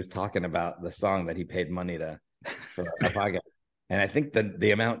 and he was talking about the song that he paid money for a podcast. And I think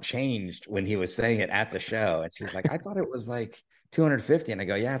the amount changed when he was saying it at the show. And she's like, I thought it was like 250. And I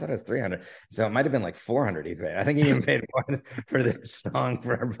go, yeah, I thought it was 300. So it might've been like 400 he paid. I think he even paid more for this song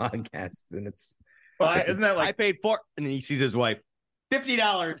for our podcast. And isn't that like, I paid $4, and then he sees his wife,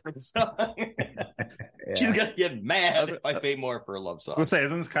 $50 for the song. Yeah. She's gonna get mad if I pay more for a love song. I was gonna say,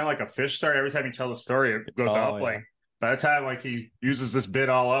 isn't this kind of like a fish story? Every time you tell the story, it goes up. Yeah. Like by the time like he uses this bit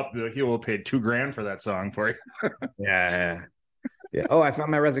all up, he will have paid $2,000 for that song for you. Yeah. Oh, I found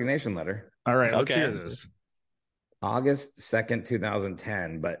my resignation letter. All right, let's hear this. August 2nd,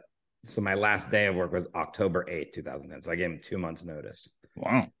 2010. But so my last day of work was October 8th, 2010. So I gave him 2 months notice.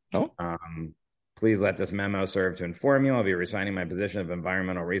 Wow. Oh. Please let this memo serve to inform you I'll be resigning my position of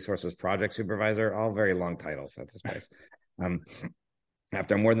Environmental Resources Project Supervisor. All very long titles at this place.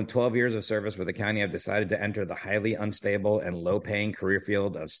 After more than 12 years of service with the county, I've decided to enter the highly unstable and low-paying career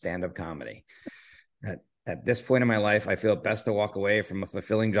field of stand-up comedy. At this point in my life, I feel it best to walk away from a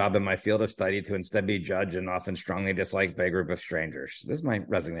fulfilling job in my field of study to instead be judged and often strongly disliked by a group of strangers. This is my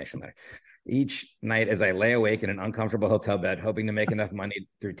resignation letter. Each night as I lay awake in an uncomfortable hotel bed, hoping to make enough money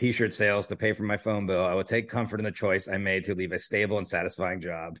through t-shirt sales to pay for my phone bill, I will take comfort in the choice I made to leave a stable and satisfying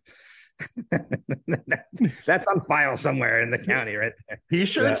job. That's on file somewhere in the county right there.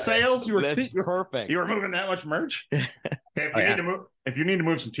 T-shirt sales? Perfect. You were moving that much merch? If you need to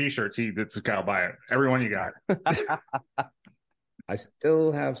move some t-shirts, this guy'll buy it. Everyone you got. I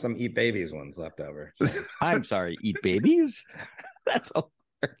still have some Eat Babies ones left over. So. I'm sorry, Eat Babies? That's hilarious.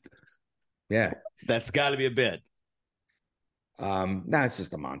 Yeah. That's got to be a bit. No, it's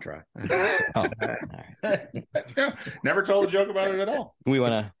just a mantra. Never told a joke about it at all. We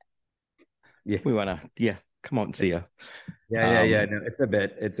want to come out and see you. Yeah. No, it's a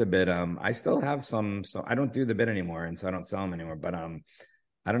bit. I still have some, so I don't do the bit anymore, and so I don't sell them anymore. But I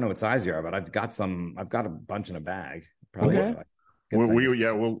don't know what size you are, but I've got a bunch in a bag. Probably. Okay.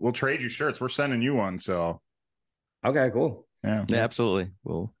 We'll trade you shirts. We're sending you one, so Okay, cool. Yeah, Yeah, absolutely.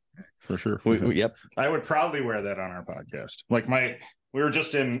 Well, for sure. yep. I would proudly wear that on our podcast. Like we were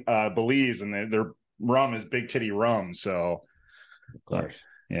just in Belize, and their rum is Big Titty rum. So, Of course.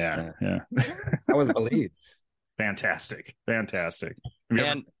 yeah. How was Belize? Fantastic. Have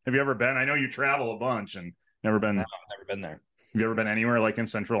you ever been? I know you travel a bunch and never been. No, I've never been there. Have you ever been anywhere like in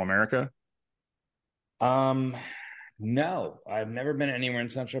Central America? No, I've never been anywhere in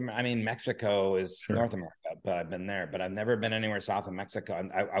Central. I mean, Mexico is Sure. North America, but I've been there. But I've never been anywhere south of Mexico.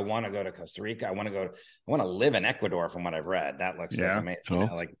 And I want to go to Costa Rica. I want to live in Ecuador, from what I've read. That looks like amazing.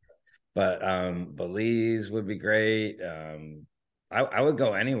 Oh. But Belize would be great. I would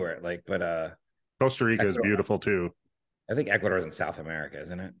go anywhere. Costa Rica is beautiful too. I think Ecuador is in South America,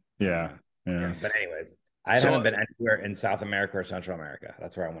 isn't it? Yeah. But anyways, I haven't been anywhere in South America or Central America.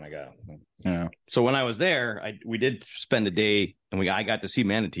 That's where I want to go. Yeah. So when I was there, we did spend a day, and I got to see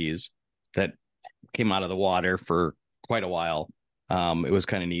manatees that came out of the water for quite a while. It was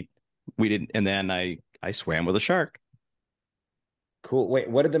kind of neat. And then I swam with a shark. Cool. Wait,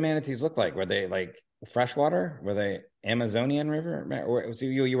 what did the manatees look like? Were they like freshwater? Were they Amazonian River? Or so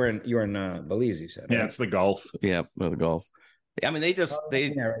you were in Belize, you said. Yeah, right? it's the Gulf. Yeah, the Gulf. I mean, right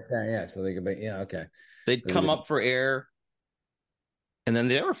there. Yeah, so they could be. Yeah, okay. They'd come up for air, and then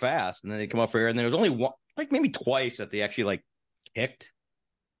they were fast, and then they come up for air, and there was only one, like maybe twice that they actually like kicked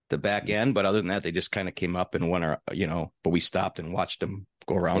the back end, but other than that, they just kind of came up and went, but we stopped and watched them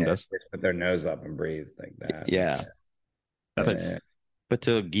go around us. Put their nose up and breathe like that. Yeah. But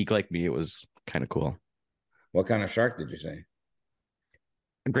to a geek like me, it was kind of cool. What kind of shark did you see?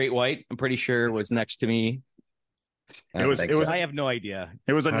 A great white, I'm pretty sure, was next to me. It was. I have no idea.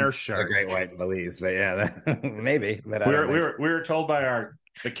 It was a nurse shark. A great white in Belize, but yeah, maybe. But we were told by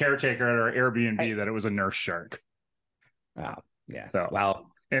the caretaker at our Airbnb that it was a nurse shark. Oh, yeah. So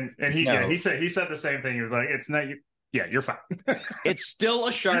and he said the same thing. He was like, "It's not you. Yeah, you're fine." It's still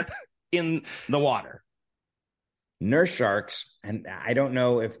a shark in the water. Nurse sharks, and I don't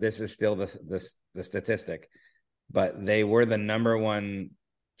know if this is still the statistic, but they were the number one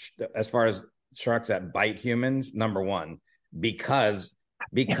as far as sharks that bite humans, number one, because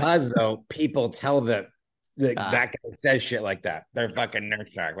though people tell that guy says shit like that. They're fucking nurse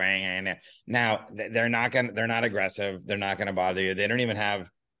shark. Now they're not aggressive. They're not gonna bother you. They don't even have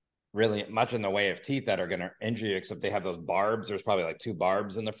really much in the way of teeth that are gonna injure you, except they have those barbs. There's probably like 2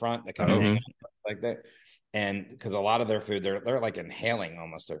 barbs in the front that kind of hang like that. And because a lot of their food, they're like inhaling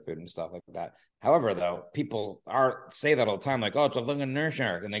almost their food and stuff like that. However, though, people say that all the time, like, "Oh, it's a fucking nurse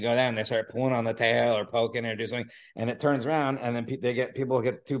shark," and they go down and they start pulling on the tail or poking or do something, and it turns around, and then people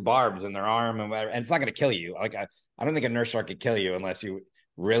get 2 barbs in their arm and whatever, and it's not going to kill you. Like I don't think a nurse shark could kill you unless you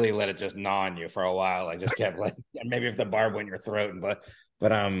really let it just gnaw on you for a while, like just kept like maybe if the barb went in your throat, but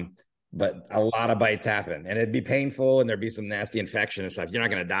a lot of bites happen, and it'd be painful, and there'd be some nasty infection and stuff. You're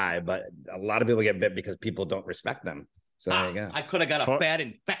not going to die, but a lot of people get bit because people don't respect them. So there you go. I could have got a bad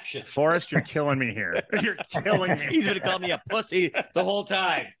infection. Forrest, you're killing me here. You're killing me. He's going to call me a pussy the whole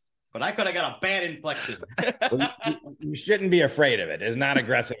time, but I could have got a bad infection. You shouldn't be afraid of it. It's not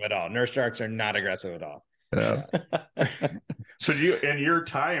aggressive at all. Nurse sharks are not aggressive at all. Yeah. So in your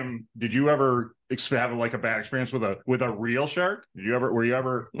time, did you ever have like a bad experience with a real shark? Were you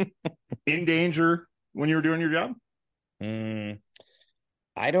ever in danger when you were doing your job?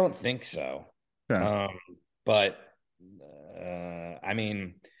 I don't think so. Yeah. But I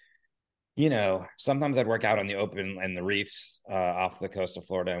mean, sometimes I'd work out on the open and the reefs off the coast of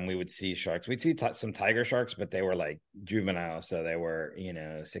Florida, and we would see sharks. We'd see some tiger sharks, but they were like juvenile, so they were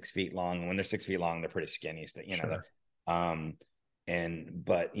 6 feet long. And when they're 6 feet long, they're pretty skinny. Sure.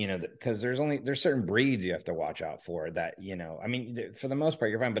 Because there's certain breeds you have to watch out for that. I mean, for the most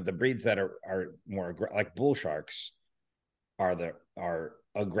part, you're fine, but the breeds that are more like bull sharks are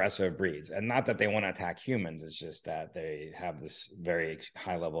aggressive breeds, and not that they want to attack humans. It's just that they have this very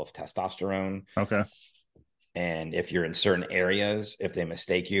high level of testosterone. Okay. And if you're in certain areas, if they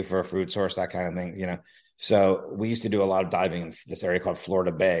mistake you for a food source, that kind of thing, So we used to do a lot of diving in this area called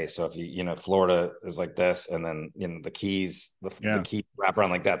Florida Bay. So if Florida is like this, and then the Keys, the Keys wrap around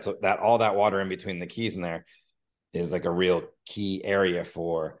like that. So that all that water in between the Keys in there is like a real key area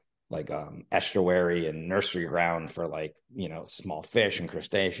for like estuary and nursery ground for like small fish and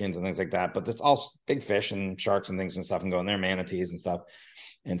crustaceans and things like that. But there's also big fish and sharks and things and stuff, and go in there, manatees and stuff.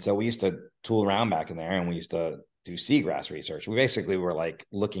 And so we used to tool around back in there, and we used to do seagrass research. We basically were like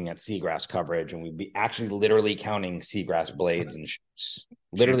looking at seagrass coverage, and we'd be actually literally counting seagrass blades and shoots,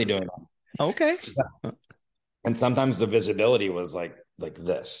 literally doing that. Okay. And sometimes the visibility was like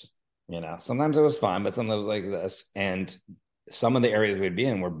this, sometimes it was fine, but sometimes it was like this. And some of the areas we'd be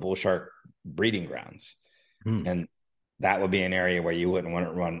in were bull shark breeding grounds. And that would be an area where you wouldn't want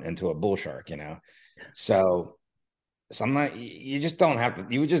to run into a bull shark, So sometimes you just don't have to,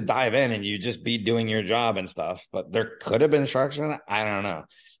 you would just dive in and you just be doing your job and stuff. But there could have been sharks in it. I don't know.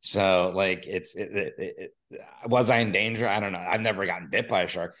 So like was I in danger? I don't know. I've never gotten bit by a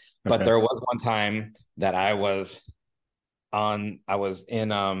shark, but there was one time that I was in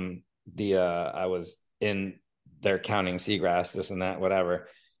there counting seagrass, this and that, whatever.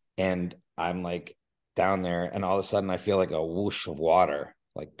 And I'm like down there and all of a sudden I feel like a whoosh of water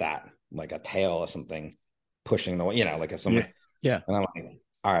like that, like a tail or something pushing the, like if someone, yeah. And I'm like,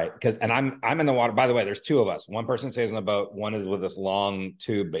 all right. And I'm in the water. By the way, there's two of us. One person stays in the boat. One is with this long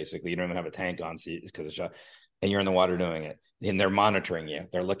tube. Basically, you don't even have a tank on because it's shut, and you're in the water doing it. And they're monitoring you.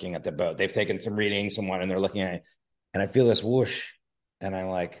 They're looking at the boat. They've taken some readings, and they're looking at it. And I feel this whoosh, and I'm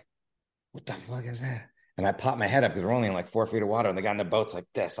like, what the fuck is that? And I pop my head up because we're only in like 4 feet of water, and the guy in the boat's like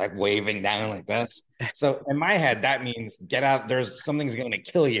this, like waving down like this. So in my head, that means get out. Something's going to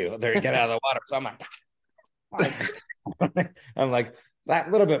kill you. Get out of the water. So I'm like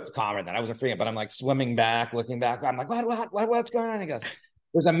that little bit calmer than I wasn't freaking, but I'm like swimming back, looking back. I'm like, what's going on? He goes,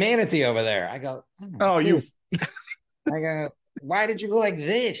 there's a manatee over there. I go, I go, why did you go like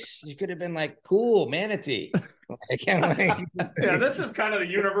this? You could have been like, cool, manatee. Yeah, this is kind of the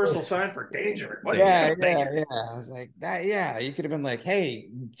universal sign for danger. Yeah. I was like, that. Yeah, you could have been like, hey,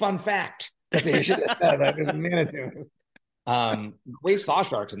 fun fact. That's what you should have said. Like, there's a manatee. We saw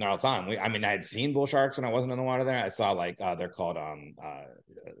sharks in there all the time. I had seen bull sharks when I wasn't in the water there. I saw like they're called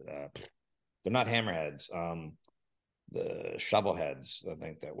they're not hammerheads. The shovel heads. I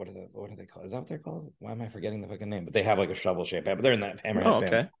think that what are they called? Is that what they're called? Why am I forgetting the fucking name? But they have like a shovel shape head, but they're in that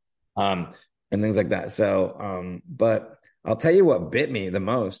hammerhead family. And things like that. So but I'll tell you what bit me the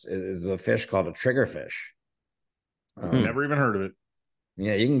most is a fish called a triggerfish. Never even heard of it.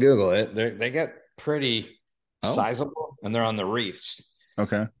 Yeah, you can Google it. They get pretty sizable, and they're on the reefs.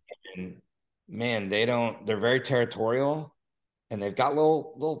 Okay. And man, they're very territorial, and they've got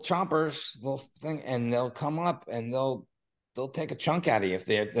little chompers, little thing, and they'll come up and they'll take a chunk out of you if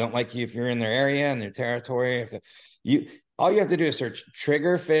they don't like you, if you're in their area and their territory. All you have to do is search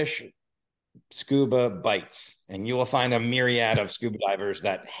triggerfish scuba bites, and you will find a myriad of scuba divers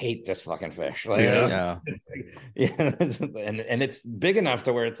that hate this fucking fish. And it's big enough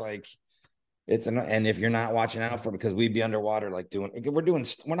to where it's like and if you're not watching out for, because we'd be underwater like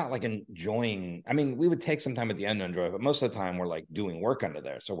we're not like enjoying. We would take some time at the end to enjoy it, but most of the time we're like doing work under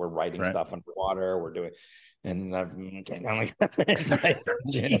there. So we're writing stuff underwater. We're doing, and I'm like,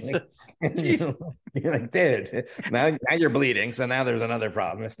 Jesus. You're like, dude, now you're bleeding. So now there's another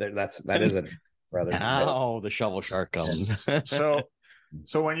problem. If that is a brother. Now the shovel shark comes.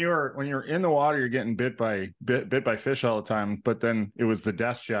 So when you're in the water, you're getting bit by fish all the time. But then it was the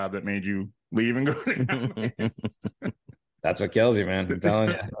desk job that made you leave and go. That's what kills you, man. I'm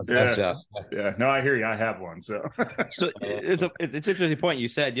telling you. Yeah. No, I hear you. I have one. So it's an interesting point. You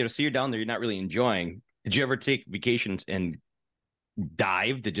said, so you're down there, you're not really enjoying. Did you ever take vacations and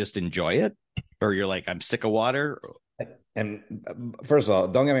dive to just enjoy it? Or you're like, I'm sick of water? And first of all,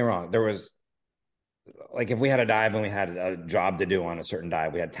 don't get me wrong. There was, like, if we had a dive and we had a job to do on a certain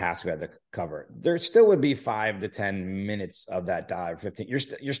dive, we had tasks we had to cover, there still would be 5 to 10 minutes of that dive, 15.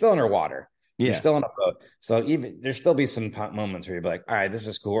 You're still underwater. Yeah. You're still on a boat. So even there'll still be some moments where you'd be like, all right, this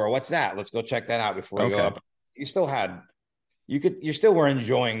is cool. Or what's that? Let's go check that out before we go up. You still were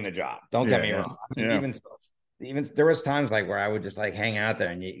enjoying the job. Don't get me wrong. Even there was times like where I would just like hang out there,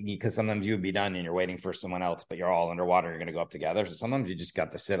 and because sometimes you would be done and you're waiting for someone else, but you're all underwater. You're going to go up together. So sometimes you just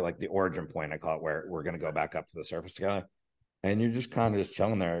got to sit at like the origin point, I call it, where we're going to go back up to the surface together, and you're just kind of just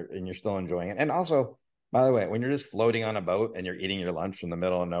chilling there, and you're still enjoying it. And also, by the way, when you're just floating on a boat and you're eating your lunch in the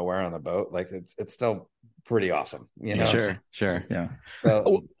middle of nowhere on the boat, like it's still pretty awesome, Sure. Yeah.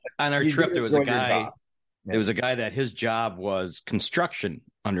 So, on our trip, there was a guy. There was a guy that his job was construction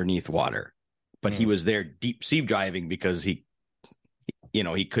underneath water. But he was there deep sea diving because he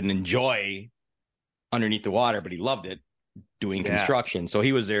couldn't enjoy underneath the water, but he loved it doing construction. So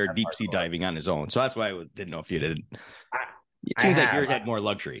he was there deep sea diving on his own. So that's why I didn't know if you did. It seems like yours had more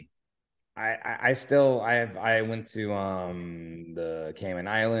luxury. I went to the Cayman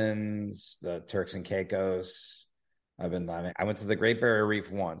Islands, the Turks and Caicos. I went to the Great Barrier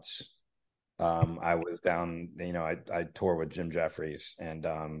Reef once. I was down, I toured with Jim Jeffries, and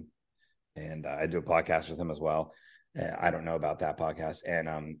I do a podcast with him as well. I don't know about that podcast.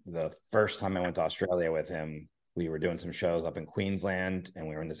 And the first time I went to Australia with him, we were doing some shows up in Queensland, and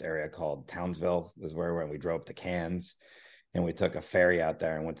we were in this area called Townsville, is where we drove up to Cairns, and we took a ferry out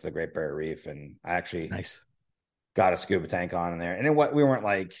there and went to the Great Barrier Reef. And I actually, got a scuba tank on in there. And we weren't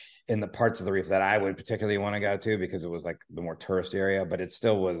like in the parts of the reef that I would particularly want to go to because it was like the more tourist area, but it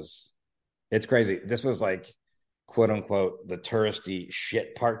still was, it's crazy. This was like, quote unquote, the touristy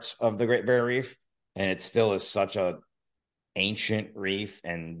shit parts of the Great Barrier Reef. And it still is such a ancient reef,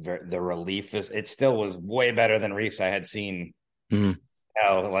 and the relief it still was way better than reefs I had seen,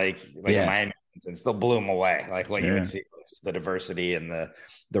 like in Miami, and still blew them away. Like what you would see, just the diversity and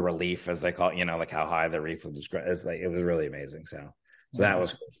the relief, as they call it, like how high the reef was described. It was really amazing. So that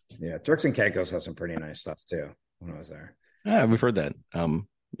was cool. Yeah. Turks and Caicos has some pretty nice stuff too when I was there. Yeah, we've heard that. Your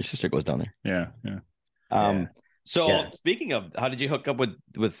sister goes down there. Yeah. So speaking of, how did you hook up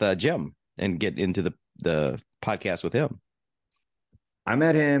with Jim and get into the podcast with him? I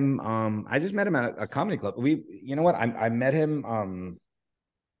met him. I just met him at a comedy club. I met him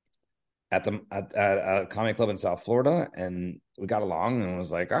at a comedy club in South Florida, and we got along, and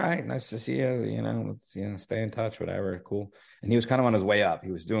was like, all right, nice to see you. Let's stay in touch, whatever, cool. And he was kind of on his way up.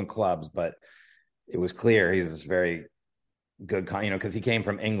 He was doing clubs, but it was clear he's this very good, because he came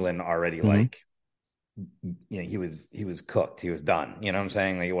from England already, like. He was cooked. He was done. You know what I'm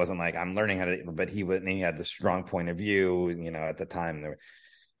saying? Like, it wasn't like I'm learning how to, but he had this strong point of view. At the time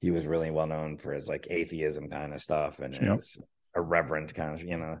he was really well known for his like atheism kind of stuff and his irreverent kind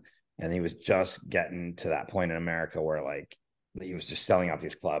of, and he was just getting to that point in America where like he was just selling out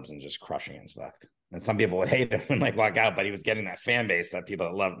these clubs and just crushing and stuff. And some people would hate him and like walk out, but he was getting that fan base that people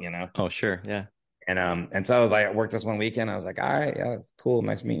that love, Oh, sure. Yeah. And so I was like, I worked this one weekend. I was like, all right, yeah, cool.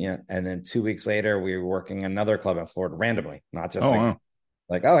 Nice meeting you. And then 2 weeks later, we were working another club in Florida randomly, not just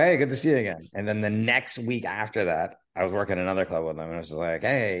like, oh, hey, good to see you again. And then the next week after that, I was working another club with them, and I was like,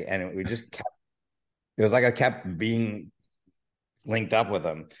 hey, and we just it was like I kept being linked up with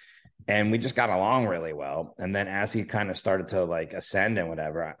him, and we just got along really well. And then as he kind of started to like ascend and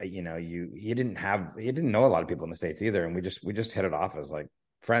whatever, he didn't know a lot of people in the States either. And we just hit it off as like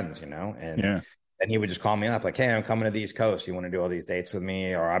friends, and he would just call me up like, hey, I'm coming to the East Coast. You want to do all these dates with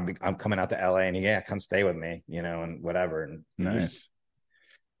me? Or I'm coming out to LA, and come stay with me, and whatever. And nice.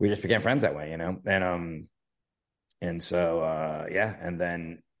 We just became friends that way, and so, And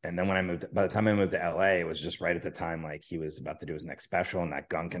then when by the time I moved to LA, it was just right at the time, like he was about to do his next special, and that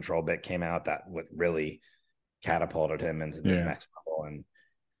gun control bit came out. That what really catapulted him into this next level. And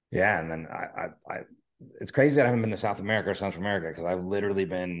and then I it's crazy that I haven't been to South America or Central America, because I've literally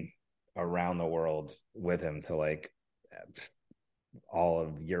been around the world with him to like all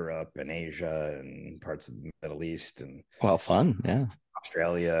of Europe and Asia and parts of the Middle East and fun. Yeah.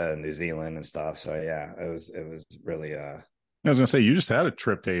 Australia and New Zealand and stuff. So it was really I was gonna say, you just had a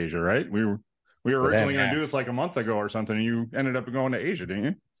trip to Asia, right? We were originally gonna do this like a month ago or something, and you ended up going to Asia, didn't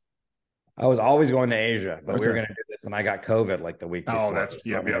you? I was always going to Asia, but we were gonna do this, and I got COVID like the week before. Oh, that's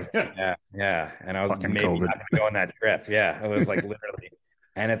yeah. And I was fucking maybe COVID. not gonna go on that trip. Yeah, it was like literally.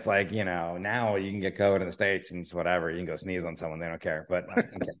 And it's like, now you can get COVID in the States and it's whatever. You can go sneeze on someone. They don't care. But they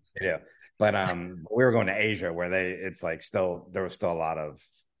do. But we were going to Asia where there was still a lot of,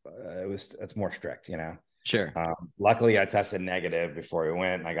 it's more strict, Sure. Luckily I tested negative before we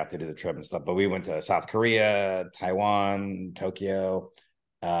went, and I got to do the trip and stuff. But we went to South Korea, Taiwan, Tokyo,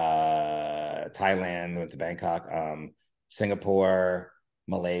 Thailand, went to Bangkok, Singapore,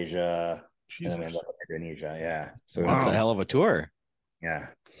 Malaysia, and then we ended up in Indonesia. Yeah. So that's a hell of a tour. Yeah,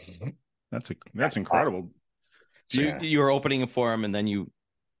 that's incredible. You were opening for him, and then you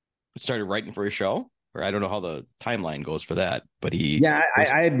started writing for his show, or I don't know how the timeline goes for that. But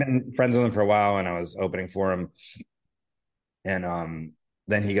I had been friends with him for a while, and I was opening for him, and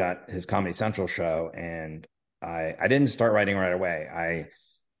then he got his Comedy Central show, and I didn't start writing right away. I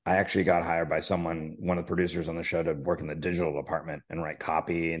actually got hired by one of the producers on the show, to work in the digital department and write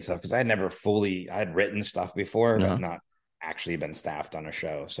copy and stuff, because I had written stuff before, but not actually been staffed on a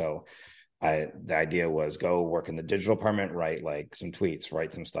show. So the idea was go work in the digital department, write like some tweets,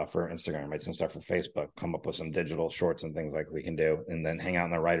 write some stuff for Instagram, write some stuff for Facebook, come up with some digital shorts and things like we can do, and then hang out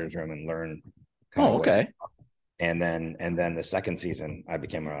in the writer's room and learn. Okay. And then the second season, I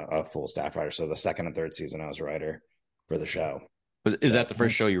became a full staff writer. So the second and third season, I was a writer for the show. Is that the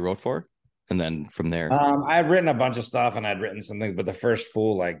first show you wrote for? And then from there, I had written a bunch of stuff, and I'd written some things, but the first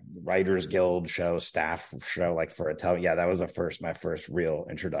full like Writers Guild show, staff show, like for that was my first real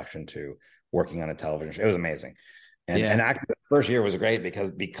introduction to working on a television show. It was amazing. And actually the first year was great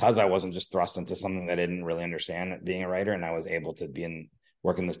because I wasn't just thrust into something that I didn't really understand being a writer, and I was able to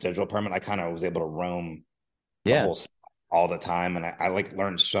work in this digital department. I kind of was able to roam all the time, and I like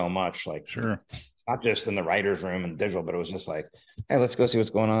learned so much, like sure. Not just in the writer's room and digital, but it was just like, hey, let's go see what's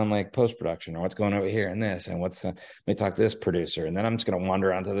going on, like post-production, or what's going over here and this, and let me talk to this producer. And then I'm just going to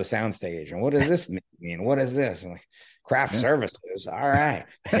wander onto the sound stage. And what does this mean? mean, what is this? I'm like, craft services. All right.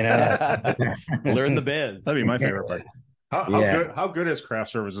 You know, learn the biz. That'd be my favorite part. How good is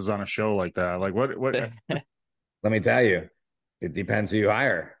craft services on a show like that? Like what let me tell you, it depends who you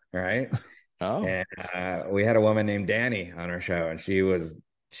hire, right? Oh, and we had a woman named Danny on our show, and she was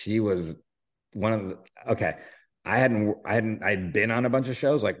one of the I'd been on a bunch of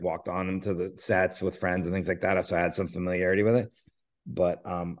shows, like walked on into the sets with friends and things like that, so I had some familiarity with it, but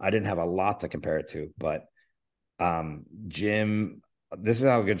I didn't have a lot to compare it to. But Jim, this is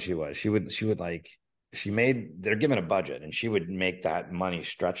how good she was. She would like, they're given a budget, and she would make that money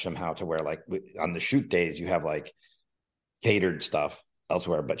stretch somehow to where, like, on the shoot days you have like catered stuff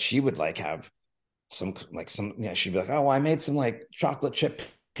elsewhere, but she would like have some she'd be like, oh, I made some like chocolate chip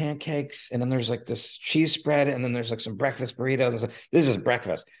pancakes, and then there's like this cheese spread, and then there's like some breakfast burritos. This is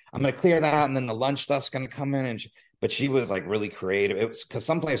breakfast. I'm gonna clear that out, and then the lunch stuff's gonna come in. But she was like really creative. It was, because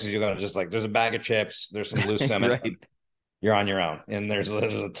some places you're gonna just like, there's a bag of chips, there's some loose salmon, right. You're on your own, and there's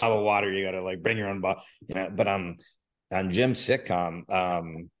a tub of water. You gotta like bring your own bottle, you know. But on Jim's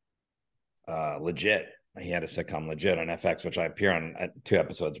sitcom, Legit, he had a sitcom Legit on FX, which I appear on 2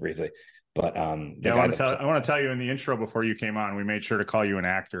 episodes briefly. But I want to tell you, in the intro before you came on, we made sure to call you an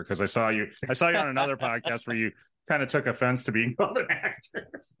actor, because I saw you on another podcast where you kind of took offense to being called an actor.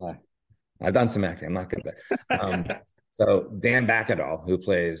 I've done some acting. I'm not good at that. So Dan Bacadol, who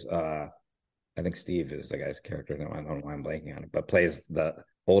plays I think Steve is the guy's character. No, I don't know why I'm blanking on it, but plays the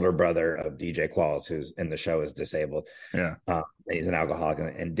older brother of DJ Qualls, who's in the show, is disabled. Yeah. He's an alcoholic,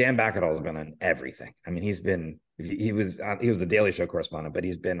 and Dan Bacadol has been on everything. I mean, he was the Daily Show correspondent, but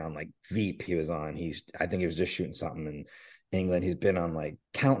he's been on like Veep. He was on, I think he was just shooting something in England. He's been on like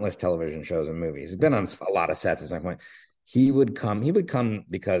countless television shows and movies. He's been on a lot of sets at some point. He would come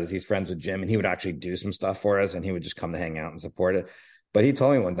because he's friends with Jim, and he would actually do some stuff for us, and he would just come to hang out and support it. But he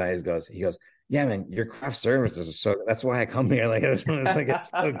told me one night, he goes, yeah, man, your craft services is so, that's why I come here. Like, it's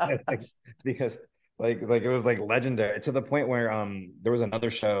so good. Like, because like it was like legendary, to the point where there was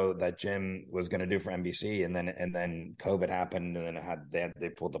another show that Jim was going to do for NBC, and then COVID happened, and then they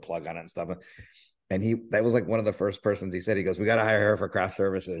pulled the plug on it and stuff. And that was like one of the first persons he said, he goes, we got to hire her for craft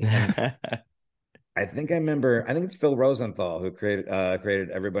services. I think it's Phil Rosenthal who created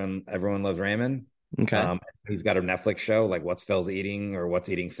Everyone Loves Raymond. Okay. He's got a Netflix show, like What's Phil's Eating, or What's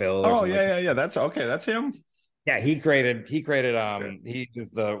Eating Phil. Oh, yeah. That's okay. That's him. Yeah, he created he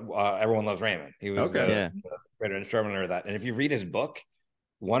was the Everyone Loves Raymond. He was the creator and showrunner of that. And if you read his book,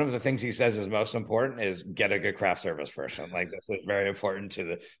 one of the things he says is most important is get a good craft service person. Like, this is very important to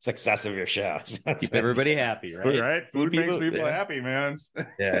the success of your show. So keep everybody happy, right? Right. Food makes people happy, man.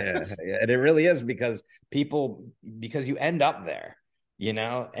 Yeah. And it really is, because you end up there. You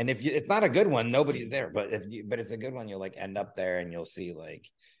know, and it's not a good one, nobody's there. But it's a good one, you'll like end up there, and you'll see like,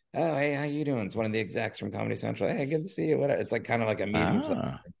 oh, hey, how you doing? It's one of the execs from Comedy Central. Hey, good to see you. Whatever. It's like kind of like a meeting.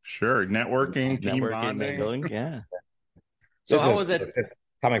 Sure, networking, team bonding. Building, yeah. So how was it?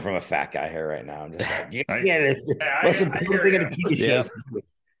 Coming from a fat guy here right now, I'm just like, what's the thing in a TV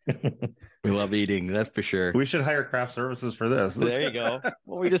show? We love eating, that's for sure. We should hire craft services for this. There you go.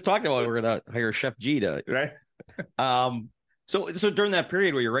 Well, we just talked about we're gonna hire Chef G to right. So during that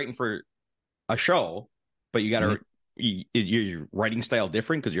period where you're writing for a show, but you got to your writing style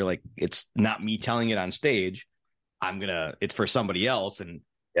different, because you're like, it's not me telling it on stage. It's for somebody else, and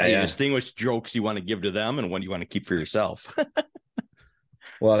you distinguish jokes you want to give to them and one you want to keep for yourself.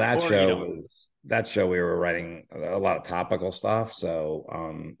 Well, that show we were writing a lot of topical stuff. So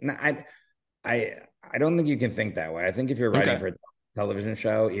I don't think you can think that way. I think if you're writing for a television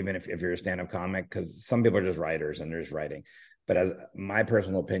show, even if you're a stand-up comic, because some people are just writers and they're just writing. But as my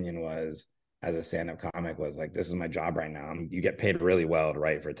personal opinion was, as a stand-up comic, was like, this is my job right now. You get paid really well to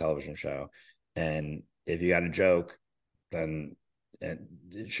write for a television show. And if you got a joke, then it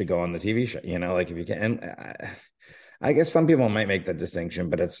should go on the TV show, you know, like if you can. And I guess some people might make that distinction,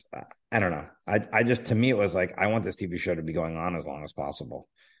 but it's, I don't know. I just, to me, it was like, I want this TV show to be going on as long as possible.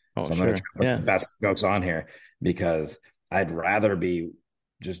 Oh, so I'm going to put the best jokes on here, because I'd rather be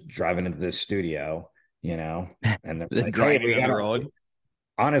just driving into this studio, you know, and they're like, driving on the road.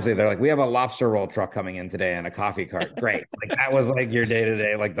 Honestly, they're like, we have a lobster roll truck coming in today and a coffee cart. Great. Like, that was like your day to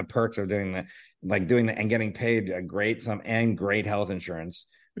day, like the perks of doing that and getting paid a great health insurance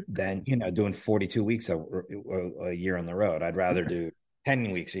than, you know, doing 42 weeks a year on the road. I'd rather do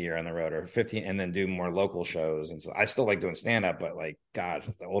 10 weeks a year on the road, or 15, and then do more local shows. And so I still like doing stand up, but like,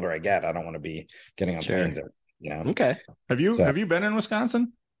 God, the older I get, I don't want to be getting on planes. You know? Okay. Have you been in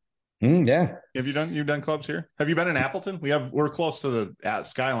Wisconsin? Yeah. You've done clubs here? Have you been in Appleton? We're close to the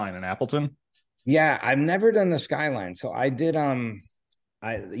Skyline in Appleton. Yeah, I've never done the Skyline. So I did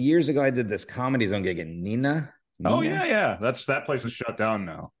years ago I did this Comedy Zone gig in Nina. Oh yeah. That place is shut down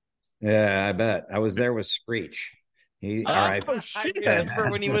now. Yeah, I bet. I was there with Screech. I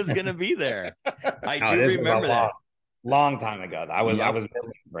remember when he was going to be there. I do remember that. Long time ago. I was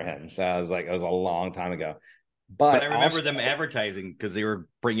building for him, so I was like, it was a long time ago. But I remember them advertising because they were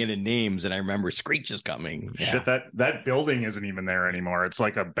bringing in names, and I remember Screech is coming. Yeah. Shit, that building isn't even there anymore. It's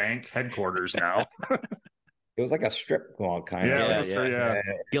like a bank headquarters now. It was like a strip mall kind of. Yeah.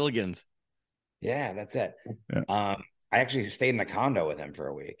 Gilligan's. Yeah, that's it. Yeah. I actually stayed in a condo with him for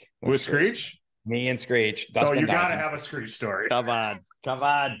a week. With Screech? Me and Screech. Oh, you got to have a Screech story. Come on.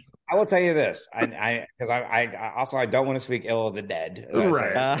 I will tell you this. I don't want to speak ill of the dead.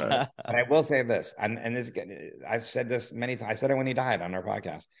 Right. But I will say this, and this, I've said this many times. I said it when he died on our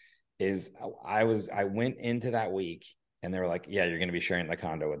podcast. I went into that week and they were like, "Yeah, you're going to be sharing the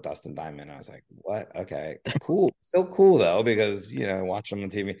condo with Dustin Diamond." I was like, "What? Okay, cool. Still cool though, because I watched him on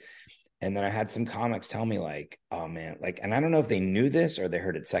TV." And then I had some comics tell me like, "Oh man," like, and I don't know if they knew this or they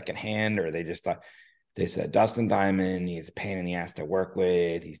heard it secondhand or they just thought. They said Dustin Diamond, he's a pain in the ass to work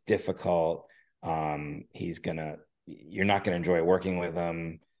with. He's difficult. You're not gonna enjoy working with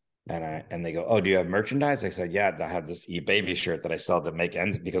him. And they go, "Oh, do you have merchandise?" I said, "Yeah, I have this eBaby shirt that I sell to make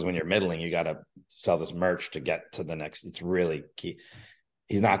ends because when you're middling, you got to sell this merch to get to the next. It's really key.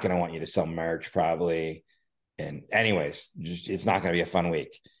 He's not gonna want you to sell merch probably. And anyways, it's not gonna be a fun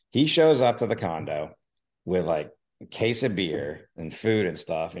week. He shows up to the condo with like a case of beer and food and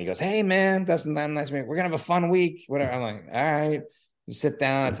stuff. And he goes, "Hey man, Dustin, nice to meet you. We're going to have a fun week." Whatever. I'm like, "All right." You sit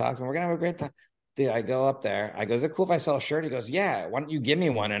down and talk to him. We're going to have a great time. Dude, I go up there. I go, "Is it cool if I sell a shirt?" He goes, "Yeah. Why don't you give me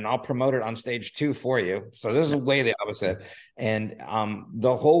one and I'll promote it on stage 2 for you." So this is way the opposite. And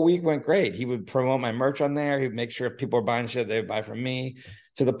the whole week went great. He would promote my merch on there. He'd make sure if people were buying shit, they would buy from me,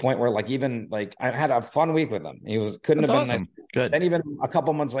 to the point where I had a fun week with him. Couldn't have been nice. Good. Then even a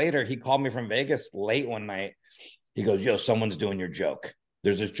couple months later, he called me from Vegas late one night. He goes, "Yo, someone's doing your joke.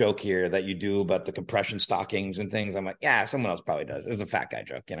 There's this joke here that you do about the compression stockings and things." I'm like, "Yeah, someone else probably does. It's a fat guy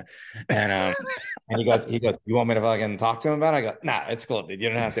joke, And and he goes, "You want me to fucking talk to him about it?" I go, "Nah, it's cool, dude. You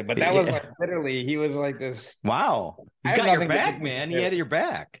don't have to." But that was like literally, he was like this. Wow, he's got your back, man. He had your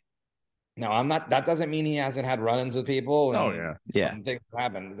back. No, I'm not. That doesn't mean he hasn't had run-ins with people. Yeah. Things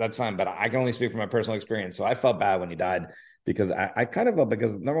happen. That's fine. But I can only speak from my personal experience. So I felt bad when he died because I kind of felt,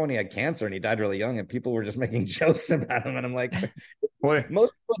 because number one, he had cancer and he died really young and people were just making jokes about him. And I'm like, most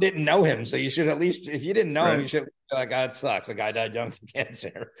people didn't know him. So you should at least, if you didn't know him, you should be like, "Oh, it sucks. The guy died young from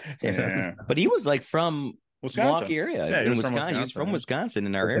cancer." Yeah. But he was like from Milwaukee area. Yeah, in Wisconsin. He was from Wisconsin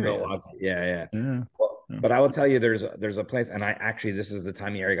in our area. Yeah. But I will tell you, there's a place, and this is the time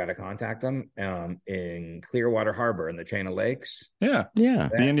of year I got to contact them, in Clearwater Harbor in the chain of lakes. Yeah.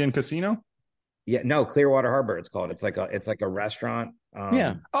 The Indian Casino. Yeah, no, Clearwater Harbor. It's called. It's like a restaurant.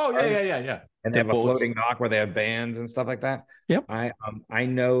 Yeah. Oh yeah. And they have a floating dock where they have bands and stuff like that. Yep. I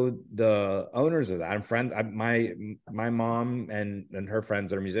know the owners of that. I'm friends. My mom and her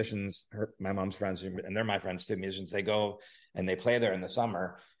friends that are musicians. My mom's friends, and they're my friends too. Musicians. They go and they play there in the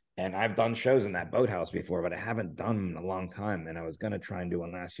summer. And I've done shows in that boathouse before, but I haven't done them in a long time. And I was going to try and do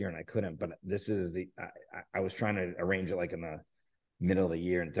one last year and I couldn't, but this is I was trying to arrange it like in the middle of the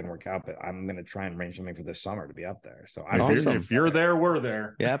year and it didn't work out, but I'm going to try and arrange something for this summer to be up there. So if you're there, we're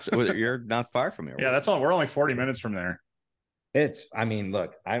there. Yeah, absolutely. You're not far from here. Yeah, we're only 40 minutes from there.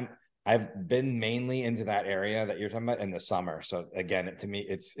 Look, I've been mainly into that area that you're talking about in the summer. So again, to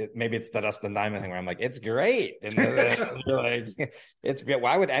me, maybe it's the Dustin Diamond thing where I'm like, it's great. And you're like, it's great.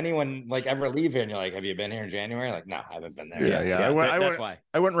 Why would anyone like ever leave here? And you're like, "Have you been here in January?" Like, "No, I haven't been there." Yeah. That's why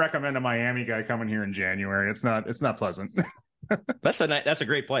I wouldn't recommend a Miami guy coming here in January. It's not pleasant. That's a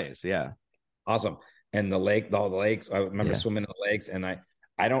great place. Yeah. Awesome. And all the lakes. I remember swimming in the lakes, and I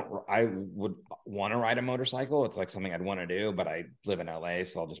would want to ride a motorcycle. It's like something I'd want to do, but I live in LA,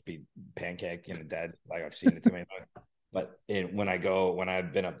 so I'll just be pancake, dead. Like I've seen it too many times. But when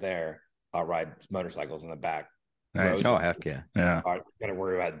I've been up there, I'll ride motorcycles in the back. Nice. Oh, heck yeah. Yeah. I got to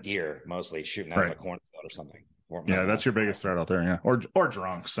worry about deer mostly shooting out of a cornfield or something. Yeah, that's your biggest threat out there. Yeah. Or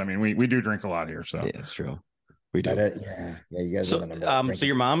drunks. I mean, we do drink a lot here. So yeah, it's true. We do. Yeah. You guys. So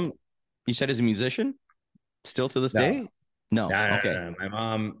your mom, you said, is a musician still to this day? No. Okay. No. My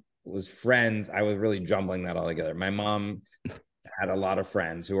mom was friends. I was really jumbling that all together. My mom had a lot of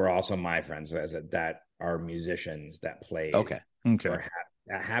friends who are also my friends that are musicians that played. Okay. Or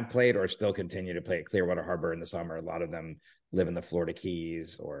have played or still continue to play at Clearwater Harbor in the summer. A lot of them live in the Florida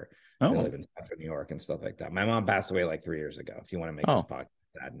Keys or they live in Central New York and stuff like that. My mom passed away like 3 years ago. If you want to make this podcast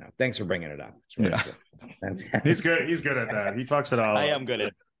sad now. Thanks for bringing it up. He's good at that. He fucks it all. I am good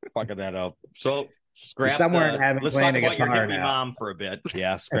at fucking that up. So Scrap somewhere in the, heaven let's playing talk a about your guitar hippie now. mom for a bit.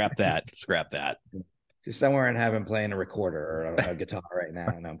 Yeah, scrap that. Scrap that. She's somewhere in heaven playing a recorder or a guitar right now.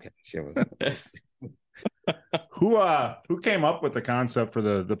 No, I'm kidding. She was. Who came up with the concept for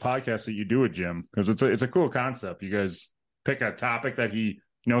the podcast that you do with Jim? Because it's a cool concept. You guys pick a topic that he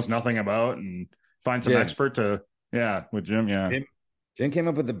knows nothing about and find some expert to with Jim. Yeah. Jim came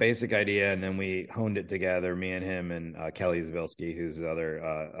up with the basic idea, and then we honed it together. Me and him and Kelly Zabilski, who's the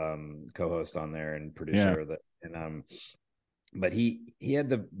other co-host on there and producer of it. And but he had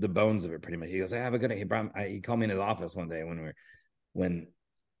the bones of it pretty much. He goes, "I have a good." He called me in his office one day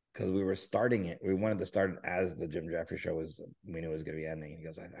because we were starting it. We wanted to start it as the Jim Jeffrey show was. We knew it was going to be ending. He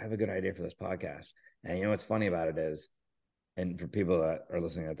goes, "I have a good idea for this podcast." And you know what's funny about it is, and for people that are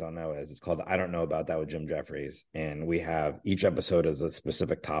listening that don't know, is it's called "I Don't Know About That" with Jim Jeffries. And we have each episode is a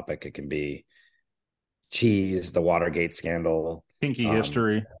specific topic. It can be cheese, the Watergate scandal, kinky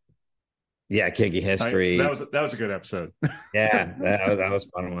history. Yeah, kinky history. That was a good episode. Yeah, that was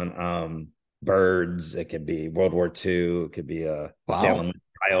a fun one. Birds. It could be World War II. It could be Salem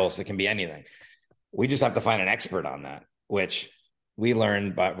trials. It can be anything. We just have to find an expert on that, which we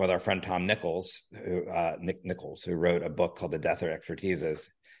learned with our friend Tom Nichols, Nick Nichols, who wrote a book called The Death of Expertises.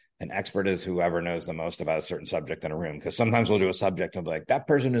 An expert is whoever knows the most about a certain subject in a room. Because sometimes we'll do a subject and be like, that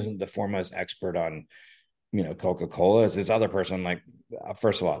person isn't the foremost expert on, Coca-Cola. It's this other person. Like,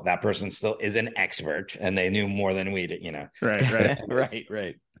 first of all, that person still is an expert, and they knew more than we did.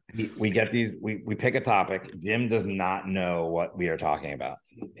 Right. We get these. We pick a topic. Jim does not know what we are talking about.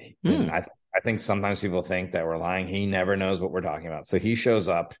 I think sometimes people think that we're lying. He never knows what we're talking about. So he shows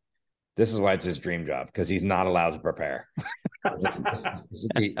up. This is why it's his dream job, because he's not allowed to prepare. This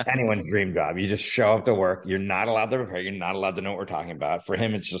would be anyone's dream job. You just show up to work. You're not allowed to prepare. You're not allowed to know what we're talking about. For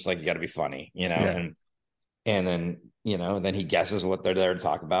him, it's just like, you got to be funny, and then, then he guesses what they're there to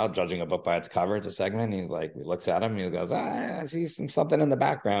talk about, judging a book by its cover. It's a segment. And he's like, he looks at him and he goes, I see something in the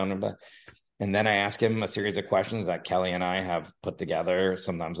background. And then I ask him a series of questions that Kelly and I have put together,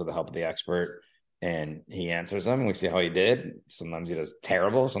 sometimes with the help of the expert, and he answers them and we see how he did. Sometimes he does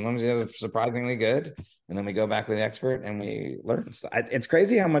terrible. Sometimes he does surprisingly good. And then we go back with the expert and we learn stuff. It's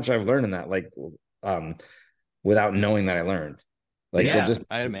crazy how much I've learned in that, without knowing that I learned.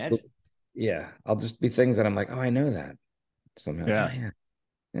 I imagine. Yeah, I'll just be things that I'm like, oh, I know that somehow. Yeah,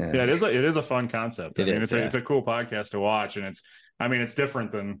 it is a fun concept. It's a cool podcast to watch, and it's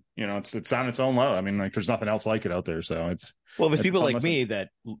different than it's on its own level. I mean, like, there's nothing else like it out there. So it's people like me that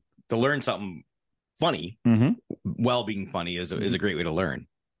to learn something funny, while being funny is a great way to learn.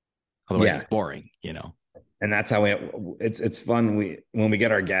 Otherwise, it's boring, And that's how it's fun. When we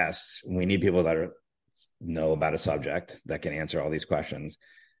get our guests, we need people that know about a subject that can answer all these questions.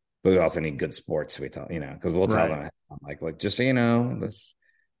 But we also need good sports. We tell because we'll tell them like just so you know,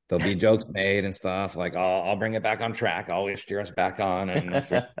 there'll be jokes made and stuff. Like I'll bring it back on track. I'll always steer us back on. And if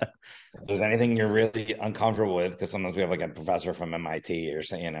there's anything you're really uncomfortable with, because sometimes we have like a professor from MIT or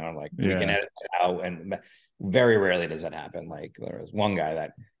something, we can edit it out. And very rarely does that happen. Like there was one guy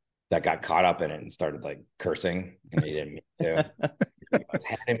that got caught up in it and started like cursing, and he didn't mean to.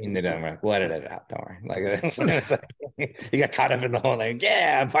 I'm like, we'll edit it out. Don't worry. He got caught up in the whole thing.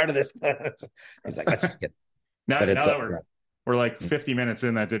 Yeah, I'm part of this. He's like, let's just get. Now that we're like 50 minutes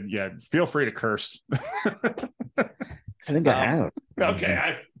in, feel free to curse. I think I have.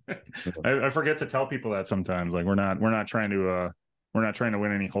 Okay, I forget to tell people that sometimes. Like we're not trying to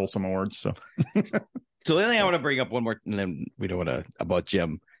win any wholesome awards. So the only thing I want to bring up one more, and then we don't want to about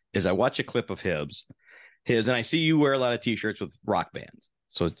Jim, is I watch a clip of his, and I see you wear a lot of t-shirts with rock bands.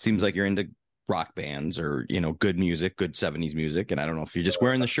 So it seems like you're into rock bands or, good music, good 70s music. And I don't know if you're just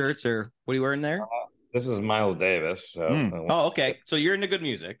wearing the shirts or what are you wearing there? This is Miles Davis. So. Oh, okay. So you're into good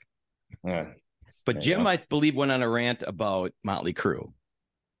music. Yeah. But Jim, I believe, went on a rant about Motley Crue.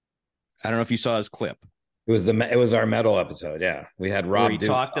 I don't know if you saw his clip. It was our metal episode. Yeah. We had Rob. Where he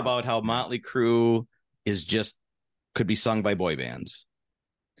talked about how Motley Crue could be sung by boy bands.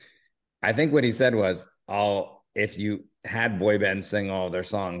 I think what he said was, if you had boy bands sing all their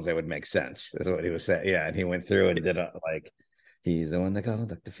songs, they would make sense. Is what he was saying. Yeah, and he went through and did he's the one that called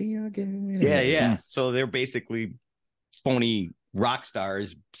Dr. Feel Good. Yeah. So they're basically phony rock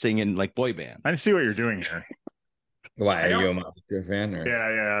stars singing like boy bands. I see what you're doing here. Why, are you a Motley Crue fan? Or?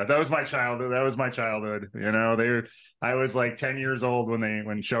 Yeah. That was my childhood. I was like 10 years old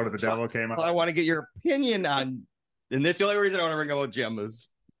when Show to the Devil came out. I want to get your opinion on, and that's the only reason I want to bring about Jim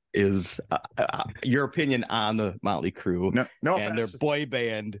is your opinion on the Motley Crue no and offense. their boy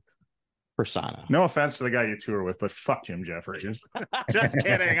band persona. No offense to the guy you tour with, but fuck Jim Jeffries. Just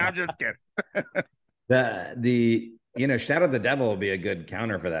kidding. I'm just kidding. The Shadow of the Devil will be a good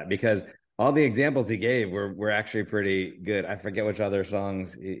counter for that, because all the examples he gave were actually pretty good. I forget which other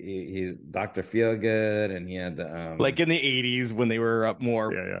songs. He's Dr. Feelgood, and he had the Like in the 80s when they were up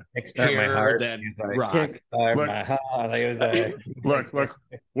more Kickstart My Heart, than like, rock. Kickstart My Heart. Like, it was like, Look,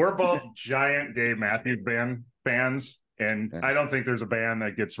 we're both giant Dave Matthews Band fans, and I don't think there's a band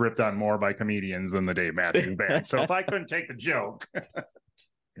that gets ripped on more by comedians than the Dave Matthews Band. So if I couldn't take the joke,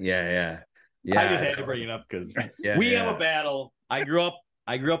 yeah. I just had to bring it up because we have a battle. I grew up.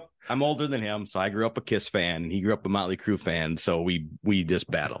 I'm older than him, so I grew up a Kiss fan. He grew up a Motley Crue fan, so we just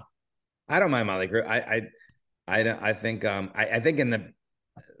battle. I don't mind Motley Crue. I think in the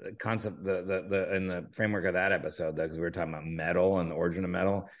concept, the in the framework of that episode, though, because we were talking about metal and the origin of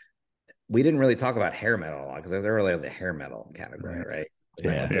metal, we didn't really talk about hair metal a lot because they're really the hair metal category, right?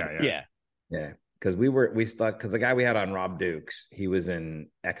 Yeah. Because we stuck because the guy we had on, Rob Dukes, he was in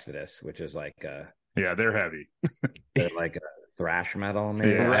Exodus, which is like they're heavy. They're like a thrash metal,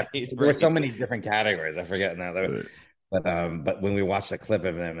 maybe. Right. There were so many different categories. I forget now. But when we watched a clip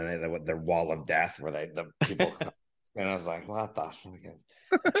of them and their wall of death, where the people, and I was like, what the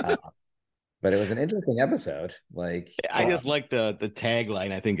fuck? But it was an interesting episode. Like, I just like the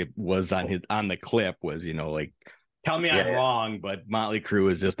tagline. I think it was on the clip was, like, tell me I'm wrong, but Motley Crue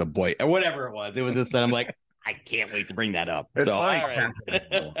is just a boy or whatever it was. It was just that I'm like, I can't wait to bring that up. It's so funny.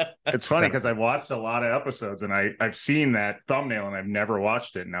 It's funny because I've watched a lot of episodes and I've seen that thumbnail and I've never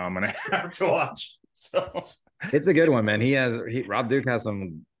watched it. Now I'm gonna have to watch it. So it's a good one, man. Rob Duke has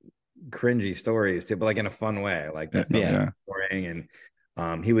some cringy stories too, but like in a fun way, like that.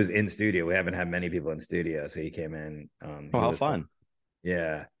 And he was in studio. We haven't had many people in studio, so he came in. How fun!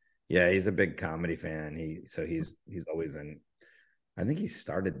 Yeah, he's a big comedy fan. He's always in. I think he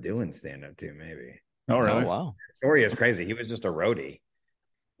started doing stand up too, maybe. Oh, really? Oh, wow. The story is crazy. He was just a roadie.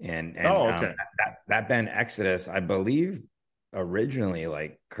 And okay. That band Exodus, I believe originally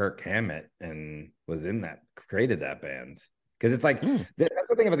like Kirk Hammett and was in that, created that band. Because it's like, that's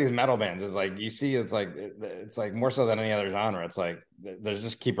the thing about these metal bands is like, you see, it's like more so than any other genre. It's like, they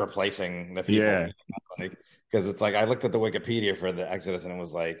just keep replacing the people. Yeah. Because it's like, I looked at the Wikipedia for the Exodus and it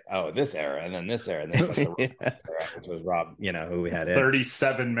was like, oh, this era, and then this era, and then the era, which was Rob, who we had in.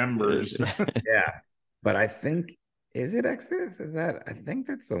 37 members. Yeah. But I think, is it Exodus? I think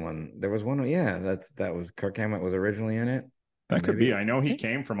that's the one. There was one. Yeah, that was Kirk Hammett was originally in it. That could be. I know he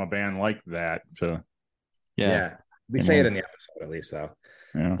came from a band like that. So yeah. We say it in the episode at least, though.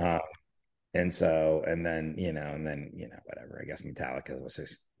 Yeah. And then whatever. I guess Metallica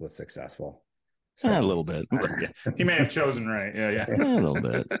was successful. So, a little bit. He may have chosen right. Yeah. A little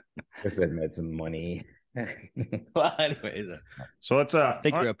bit. Guess they've made some money. Well, anyways, so let's I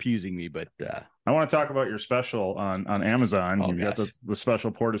think you're abusing me, but I want to talk about your special on Amazon. You've got the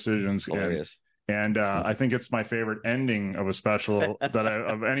special Poor Decisions. And I think it's my favorite ending of a special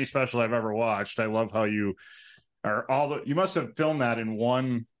of any special I've ever watched. I love how you must have filmed that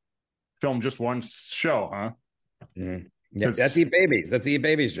in just one show, huh? Mm-hmm. Yeah, that's Eat Babies. That's the Eat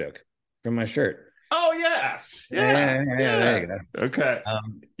Babies joke from my shirt. Oh yes, yeah. There you go. Okay,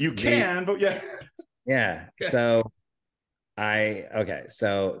 but yeah. Yeah. So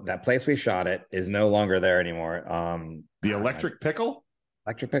so that place we shot it is no longer there anymore. The Electric Pickle?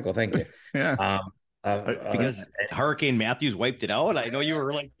 Electric Pickle, thank you. Yeah. Because Hurricane Matthews wiped it out. I know you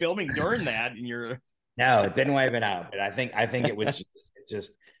were like filming during that and No, it didn't wipe it out. But I think it was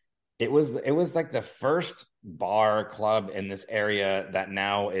it was like the first bar club in this area that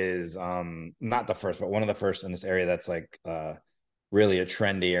now is not the first, but one of the first in this area that's like really a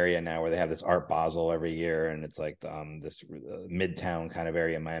trendy area now, where they have this Art Basel every year, and it's like this midtown kind of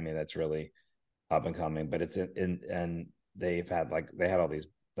area in Miami that's really up and coming. But it's and they had all these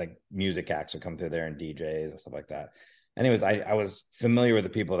like music acts that come through there and DJs and stuff like that. Anyways, I was familiar with the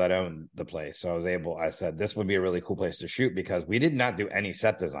people that owned the place, so I said this would be a really cool place to shoot, because we did not do any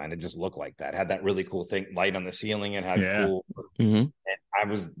set design. It just looked like that. It had that really cool thing, light on the ceiling, and had cool. Mm-hmm. And I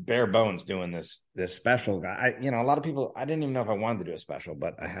was bare bones doing this special guy. A lot of people, I didn't even know if I wanted to do a special,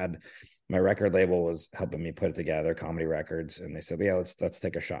 but I had my record label was helping me put it together, Comedy Records, and they said, yeah, let's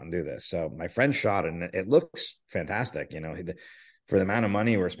take a shot and do this. So my friend shot it, and it looks fantastic. For the amount of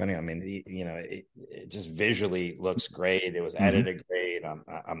money we're spending, I mean, it just visually looks great. It was edited great.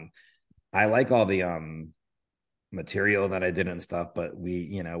 I like all the material that I did and stuff, but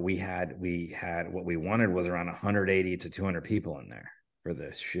we had what we wanted was around 180 to 200 people in there for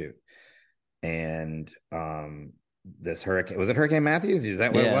this shoot. And this hurricane, was it Hurricane Matthews? Is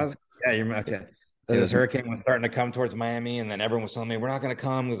that what it was? Yeah, you're okay. So this hurricane was starting to come towards Miami, and then everyone was telling me, we're not going to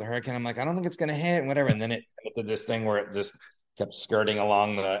come with a hurricane. I'm like, I don't think it's going to hit and whatever. And then it did this thing where it just kept skirting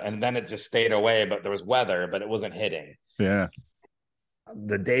along and then it just stayed away, but there was weather, but it wasn't hitting. Yeah.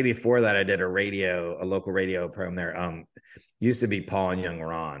 the day before that, I did a local radio program there. Used to be Paul and Young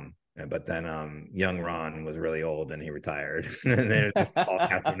Ron, but then Young Ron was really old and he retired. And then it was Paul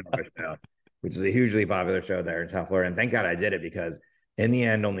Casanova show, which is a hugely popular show there in South Florida. And thank God I did it, because in the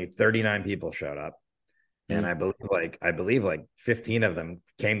end, only 39 people showed up. And I believe like 15 of them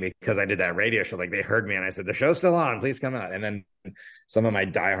came because I did that radio show. Like, they heard me and I said, the show's still on, please come out. And then some of my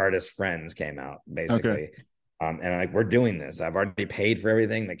diehardest friends came out, basically. Okay. And like, we're doing this. I've already paid for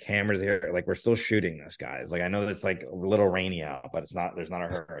everything. The camera's here. Like, we're still shooting this, guys. Like, I know it's like a little rainy out, but there's not a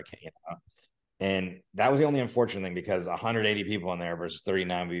hurricane, you know? And that was the only unfortunate thing, because 180 people in there versus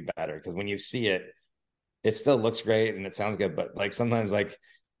 39 would be better. Because when you see it, it still looks great and it sounds good. But like, sometimes like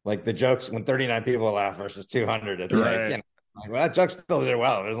the jokes, when 39 people laugh versus 200, it's right. Like, you know, like, well, that joke still did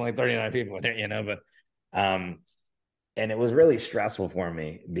well. There's only 39 people in there, you know, but, and it was really stressful for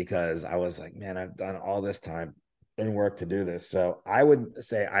me, because I was like, man, I've done all this time and work to do this. So I would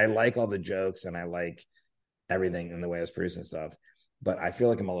say I like all the jokes and I like everything in the way I was producing and stuff, but I feel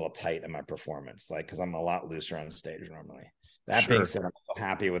like I'm a little tight in my performance, like, because I'm a lot looser on stage normally. That being said, I'm so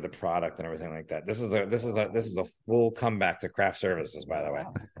happy with the product and everything like that. This is a full comeback to craft services, by the way.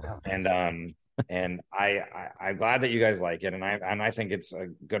 And I'm glad that you guys like it, and I think it's a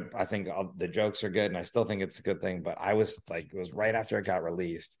good. I think the jokes are good, and I still think it's a good thing. But I was like, it was right after it got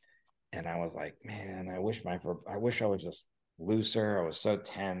released, and I was like, man, I wish I was just looser. I was so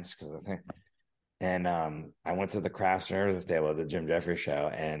tense because of the thing. And I went to the craft services table at the Jim Jeffries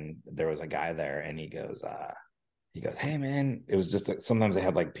show, and there was a guy there, and he goes, hey man, it was just sometimes they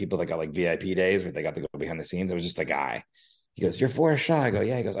have like people that got like VIP days where they got to go behind the scenes. It was just a guy. He goes, you're Forrest Shaw. I go,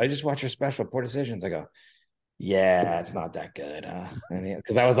 yeah. He goes, I just watched your special, Poor Decisions. I go, yeah, it's not that good.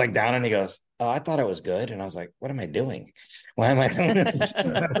 Because I was like down, and he goes, oh, I thought it was good. And I was like, what am I doing? Why am I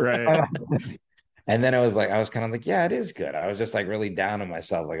right? And then I was kind of like, yeah, it is good. I was just like really down on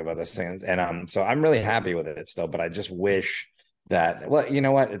myself, like, about this thing. And so I'm really happy with it still, but I just wish that, well, you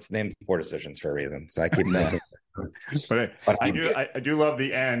know what? It's named Poor Decisions for a reason. So I keep thinking. But I do love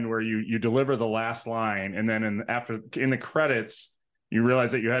the end where you deliver the last line, and then in the credits you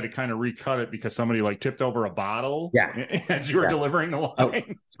realize that you had to kind of recut it because somebody like tipped over a bottle as you were delivering the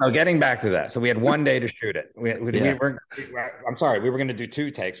line. So getting back to that, so we had one day to shoot it. We were going to do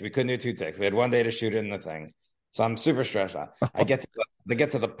 2 takes. We couldn't do 2 takes. We had one day to shoot it in the thing. So I'm super stressed out. I get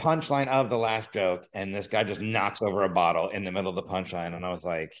to the punchline of the last joke, and this guy just knocks over a bottle in the middle of the punchline, and I was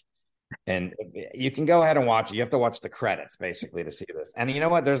like. And you can go ahead and watch it. You have to watch the credits basically to see this. And you know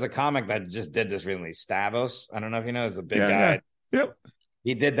what? There's a comic that just did this recently, Stavros. I don't know if you know, he's a big guy. Yeah. Yep.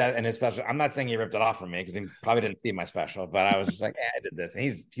 He did that in his special. I'm not saying he ripped it off from me because he probably didn't see my special, but I was just like, I did this. And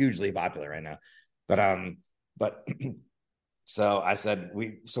he's hugely popular right now. But so I said,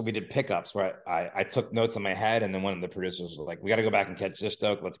 we did pickups where I took notes in my head, and then one of the producers was like, we got to go back and catch this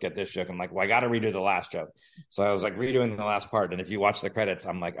joke. Let's get this joke. I'm like, well, I got to redo the last joke. So I was like redoing the last part. And if you watch the credits,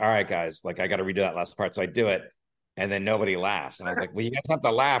 I'm like, all right, guys, like I got to redo that last part. So I do it. And then nobody laughs. And I was like, well, you guys have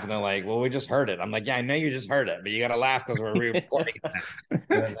to laugh. And they're like, well, we just heard it. I'm like, yeah, I know you just heard it, but you got to laugh because we're re-recording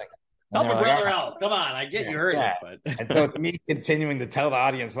it. Help a brother out. Come on. I get you heard it. But and so it's me continuing to tell the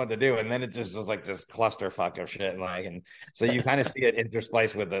audience what to do. And then it just is like this clusterfuck of shit. And so you kind of see it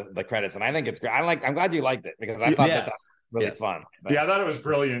interspliced with the credits. And I think it's great. I'm glad you liked it, because I thought that was really fun. But, yeah, I thought it was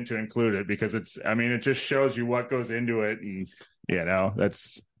brilliant to include it, because it just shows you what goes into it. And, you know,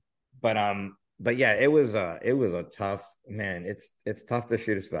 that's. But yeah, it was a tough, man. It's tough to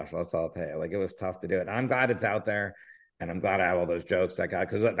shoot a special. That's all I'll tell you. Like, it was tough to do it. And I'm glad it's out there. And I'm glad I have all those jokes I got,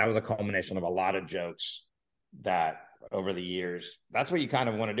 because that was a culmination of a lot of jokes that over the years, that's what you kind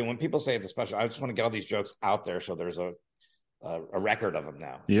of want to do. When people say it's a special, I just want to get all these jokes out there. So there's a record of them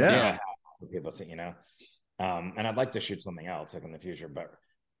now. Yeah. So people see, you know, and I'd like to shoot something else like in the future,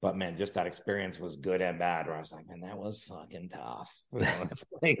 but man, just that experience was good and bad, where I was like, man, that was fucking tough.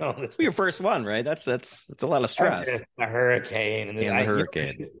 Your first one, right? That's a lot of stress. A hurricane. And the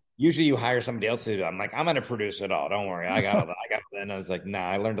hurricane. Usually you hire somebody else to do it. I'm like, I'm going to produce it all. Don't worry. I got it. And I was like,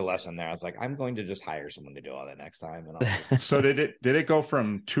 I learned a lesson there. I was like, I'm going to just hire someone to do all that next time. And I'll just... So did it go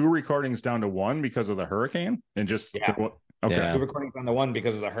from 2 recordings down to 1 because of the hurricane? And just okay. 2 recordings down to 1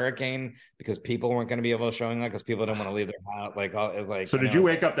 because of the hurricane, because people weren't going to be able to showing that because people didn't want to leave their house. So did you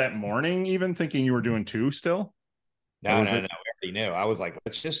wake up that morning even thinking you were doing 2 still? No. We already knew. I was like,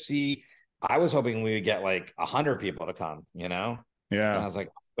 let's just see. I was hoping we would get like 100 people to come, you know? Yeah. And I was like,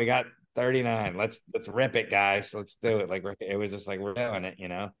 we got 39. Let's rip it, guys. Let's do it. Like, it was just like, we're doing it, you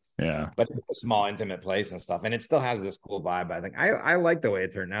know? Yeah. But it's a small, intimate place and stuff. And it still has this cool vibe. I think I like the way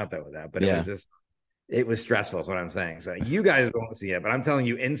it turned out though with that, but it it was stressful is what I'm saying. So you guys don't see it, but I'm telling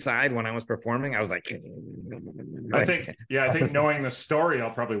you, inside when I was performing, I was like, I think knowing the story,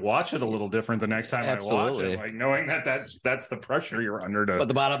 I'll probably watch it a little different the next time I watch it. Like knowing that's the pressure you're under. But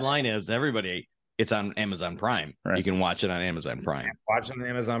the bottom line is, everybody, it's on Amazon Prime. Right. You can watch it on Amazon Prime. Watch it on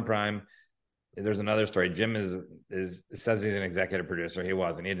Amazon Prime. There's another story. Jim says he's an executive producer. He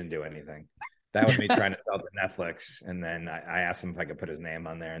wasn't. He didn't do anything. That was me trying to sell to Netflix. And then I asked him if I could put his name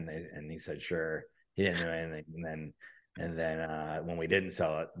on there, and he said sure. He didn't do anything. And then when we didn't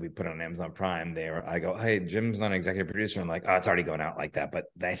sell it, we put it on Amazon Prime. I go, hey, Jim's not an executive producer. I'm like, oh, it's already going out like that. But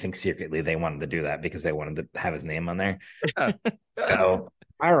I think secretly they wanted to do that because they wanted to have his name on there. So,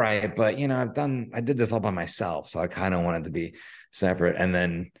 all right, but I did this all by myself, so I kind of wanted to be separate. And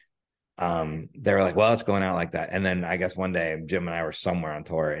then they were like, well, it's going out like that. And then I guess one day Jim and I were somewhere on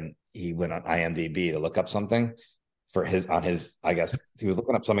tour, and he went on IMDb to look up something for I guess he was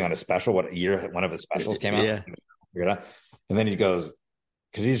looking up something on his special, what year one of his specials came out. Yeah. And then he goes,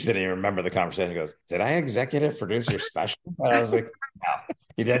 because he didn't even remember the conversation. He goes, did I executive produce your special? And I was like, no,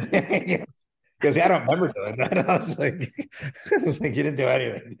 you didn't. Because I don't remember doing that. I was like, you didn't do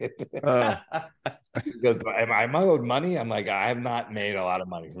anything. He goes, am I owed money? I'm like, I have not made a lot of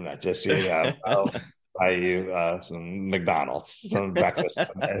money from that. Just so you know, I'll buy you some McDonald's, some breakfast.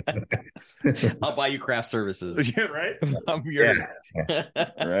 I'll buy you craft services. Yeah, right? I'm yours. Yeah.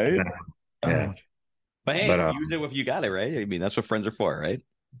 Right? Yeah. But hey, use it if you got it, right? I mean, that's what friends are for, right?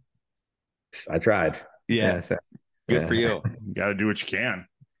 I tried. Yeah. Good for you. You got to do what you can.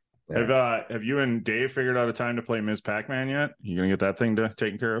 Yeah. Have you and Dave figured out a time to play Ms. Pac-Man yet? You gonna get that thing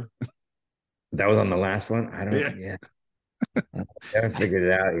taken care of? That was on the last one. I don't. Yeah. I haven't figured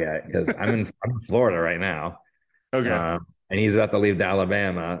it out yet because I'm in Florida right now. Okay. And he's about to leave to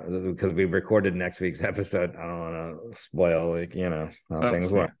Alabama because we've recorded next week's episode. I don't want to spoil, how things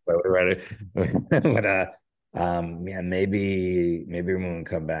work, but we're ready. But maybe we won't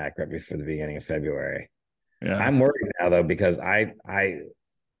come back right before the beginning of February. Yeah. I'm worried now though because I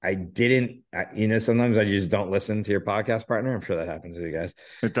didn't, sometimes I just don't listen to your podcast partner. I'm sure that happens to you guys.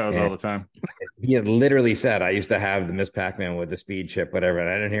 It does all the time. He had literally said, I used to have the Miss Pac-Man with the speed chip, whatever. And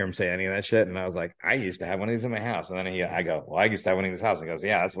I didn't hear him say any of that shit. And I was like, I used to have one of these in my house. And then I go, well, I used to have one in this house. And he goes,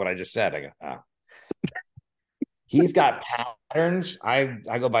 yeah, that's what I just said. I go, oh. He's got patterns. I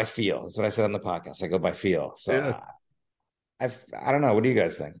go by feel. That's what I said on the podcast. I go by feel. So I don't know. What do you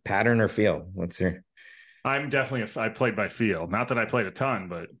guys think? Pattern or feel? What's your... I'm definitely I played by feel. Not that I played a ton,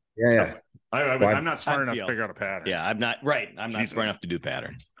 but yeah. I'm not smart enough to figure out a pattern. Yeah, I'm not smart enough to do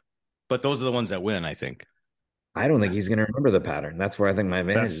pattern. But those are the ones that win, I think. I don't think he's going to remember the pattern. That's where I think my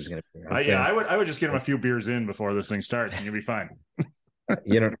advantage is going to be. I would just get him a few beers in before this thing starts, and you'll be fine. I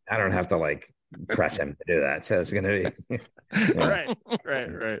don't have to press him to do that. So it's going to be right.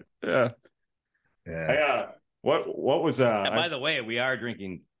 Yeah. What was by the way, we are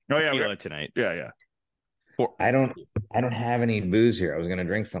drinking tequila tonight. Yeah. I don't have any booze here. I was going to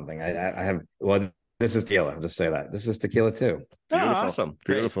drink something. I have. Well, this is tequila. I'll just say that this is tequila too. Oh, awesome,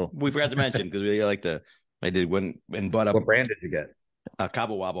 beautiful. Great. We forgot to mention because we like to. I did one and butt up. What brand did you get?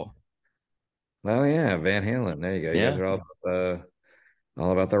 Cabo Wabo. Oh yeah, Van Halen. There you go. You guys are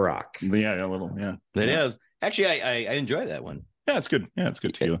all about the rock. Yeah, a little. Yeah, it is. Actually, I enjoy that one. Yeah, it's good. Yeah, it's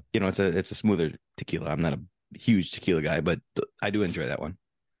good tequila. It's a smoother tequila. I'm not a huge tequila guy, but I do enjoy that one.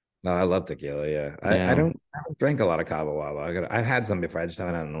 No, I love tequila. Yeah, I don't drink a lot of Cabo Wabo. I've had some before. I just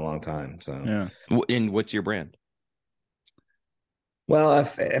haven't had it in a long time. So yeah. And what's your brand? Well,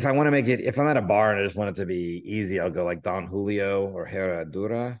 if I want to make it, if I'm at a bar and I just want it to be easy, I'll go like Don Julio or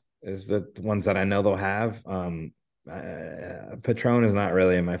Herradura is the ones that I know they'll have. Patron is not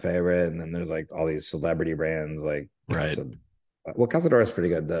really my favorite, and then there's like all these celebrity brands like Cazador is pretty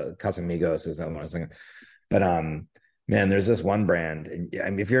good. The Casamigos is that one I was thinking, but man, there's this one brand. I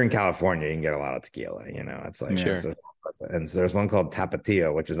mean, if you're in California, you can get a lot of tequila. It's like, and so there's one called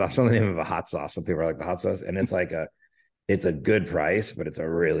Tapatio, which is also the name of a hot sauce. Some people are like the hot sauce, and it's like it's a good price, but it's a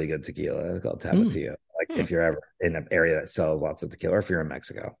really good tequila. It's called Tapatio. If you're ever in an area that sells lots of tequila, or if you're in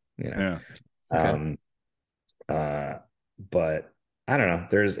Mexico, Yeah. Okay. But I don't know.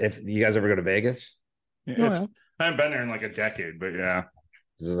 If you guys ever go to Vegas, I haven't been there in like a decade, but yeah,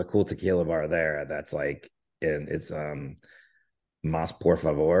 there's a cool tequila bar there that's like. And it's Mas Por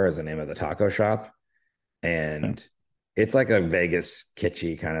Favor is the name of the taco shop, and it's like a Vegas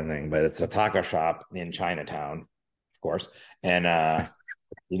kitschy kind of thing, but it's a taco shop in Chinatown, of course, and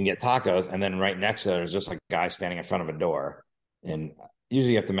you can get tacos, and then right next to it is just a guy standing in front of a door, and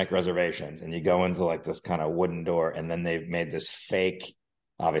usually you have to make reservations, and you go into like this kind of wooden door, and then they've made this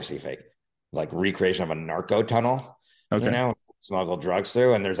obviously fake, like recreation of a narco tunnel, smuggle drugs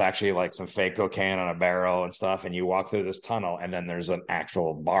through, and there's actually like some fake cocaine on a barrel and stuff, and you walk through this tunnel, and then there's an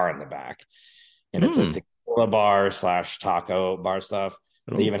actual bar in the back, and it's a tequila bar / taco bar stuff.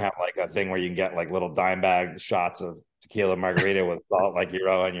 They even have like a thing where you can get like little dime bag shots of tequila margarita with salt, like you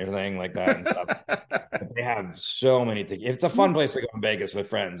roll on your thing like that and stuff. They have so many. It's a fun place to go in Vegas with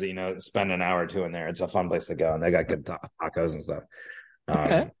friends. You know, spend an hour or two in there. It's a fun place to go, and they got good tacos and stuff.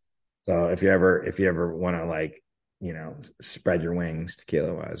 So if you ever want to like, you know, spread your wings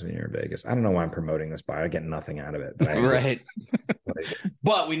tequila wise when you're in Vegas. I don't know why I'm promoting this bar. I get nothing out of it. But right.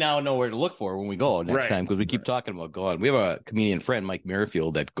 But we now know where to look for when we go next time, because we keep talking about going. We have a comedian friend, Mike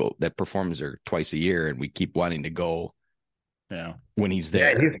Merrifield, that performs there twice a year, and we keep wanting to go. Yeah, when he's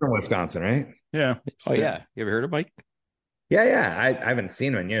there. Yeah, he's from Wisconsin, right? Yeah. Oh yeah. You ever heard of Mike? Yeah. I haven't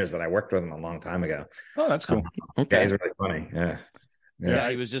seen him in years, but I worked with him a long time ago. Oh, that's cool. Okay. Yeah, he's really funny.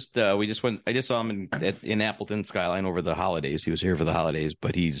 Yeah, he was just I just saw him in Appleton Skyline over the holidays. He was here for the holidays,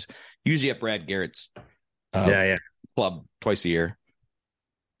 but he's usually at Brad Garrett's club twice a year.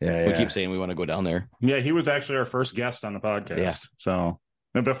 We keep saying we want to go down there. Yeah, he was actually our first guest on the podcast. Yeah. So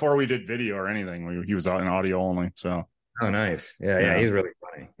before we did video or anything, he was in audio only. So nice. Yeah, he's really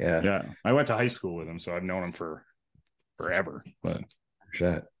funny. Yeah. I went to high school with him, so I've known him for forever. But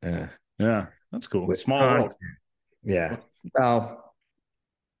shit. Yeah, that's cool. Small world. Yeah. Well,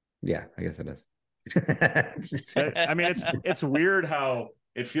 yeah, I guess it is. I mean, it's weird how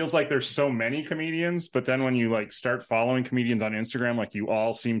it feels like there's so many comedians, but then when you like start following comedians on Instagram, like you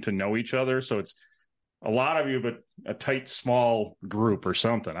all seem to know each other. So it's a lot of you, but a tight, small group or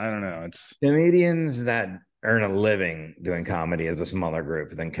something. I don't know. It's comedians that earn a living doing comedy is a smaller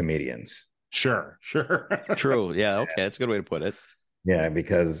group than comedians. Sure. True. Yeah. Okay. That's a good way to put it. Yeah,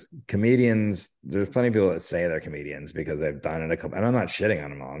 because comedians, there's plenty of people that say they're comedians because they've done it a couple, and I'm not shitting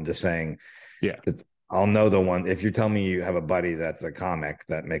on them all. I'm just saying, I'll know the one. If you tell me you have a buddy that's a comic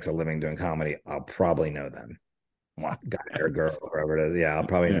that makes a living doing comedy, I'll probably know them. Guy or girl, or whoever it is. Yeah, I'll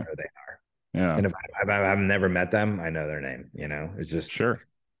probably know who they are. Yeah. And if I've never met them, I know their name, you know. It's just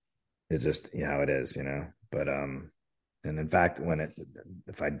it's just how it is, you know. But and in fact,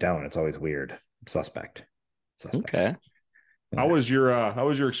 if I don't, it's always weird. Suspect. Okay. How was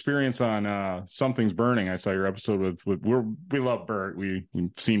your experience on Something's Burning? I saw your episode with we love Bert. We've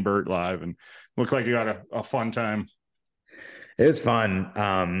seen Bert live and looked like you had a fun time. It was fun.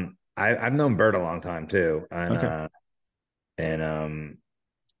 I've known Bert a long time too, and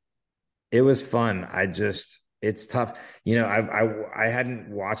it was fun. It's tough. You know, I hadn't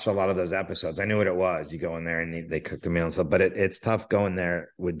watched a lot of those episodes. I knew what it was. You go in there and they cook the meal and stuff, but it's tough going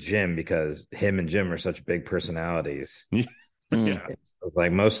there with Jim because him and Jim are such big personalities. Yeah.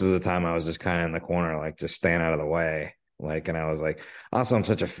 Like most of the time I was just kind of in the corner, like just staying out of the way. Like, and I was like, also, I'm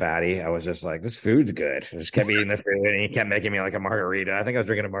such a fatty. I was just like, this food's good. I just kept eating the food and he kept making me like a margarita. I think I was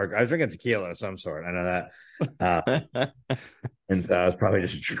drinking tequila of some sort. I know that. And so I was probably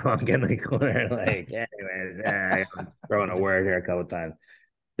just drunk in the corner, like, anyways, I'm throwing a word here a couple of times.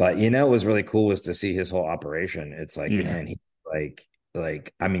 But, you know, what was really cool was to see his whole operation. It's like, man, he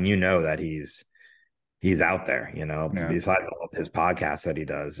like, I mean, you know that he's out there, you know, besides all of his podcasts that he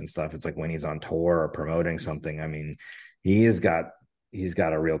does and stuff. It's like when he's on tour or promoting something, I mean, he's got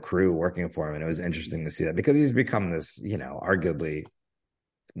a real crew working for him. And it was interesting to see that because he's become this, you know, arguably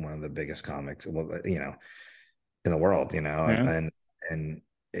one of the biggest comics, you know, in the world, you know, and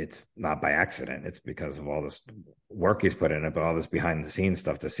it's not by accident. It's because of all this work he's put in it, but all this behind the scenes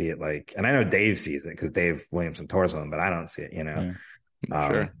stuff to see it like, and I know Dave sees it because Dave Williamson tours with him, but I don't see it, you know?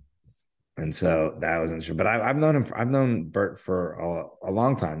 Sure. And so that was interesting, but I've known Bert for a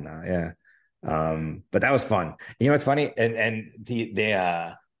long time now. Yeah. But that was fun. You know, it's funny. And I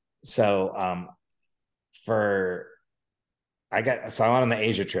went on the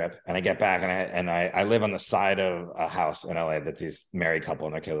Asia trip and I get back and I live on the side of a house in LA that's this married couple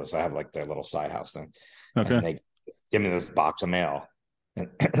and their kids. So I have like their little side house thing. Okay. And they give me this box of mail and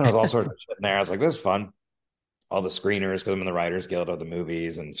I was all sorts of shit in there. I was like, this is fun. All the screeners, because I'm in the Writers Guild of the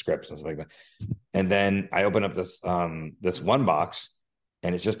movies and scripts and stuff like that. And then I open up this one box,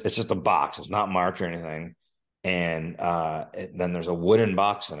 and it's just a box. It's not marked or anything. And then there's a wooden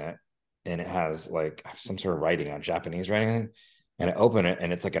box in it, and it has like some sort of writing on Japanese writing. And I open it,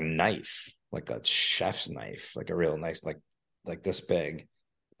 and it's like a knife, like a chef's knife, like a real nice, like this big.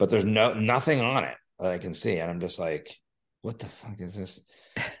 But there's nothing on it that I can see, and I'm just like, what the fuck is this?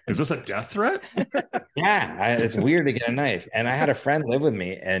 Is this a death threat? Yeah, it's weird to get a knife. And I had a friend live with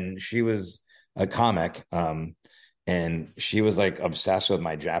me, and she was a comic, and she was like obsessed with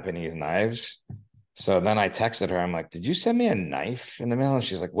my Japanese knives. So then I texted her. I'm like, "Did you send me a knife in the mail?" And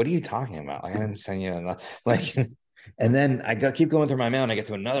she's like, "What are you talking about? Like, I didn't send you a knife." Like, And then keep going through my mail, and I get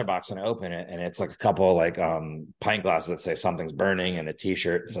to another box, and I open it, and it's like a couple like pint glasses that say something's burning, and a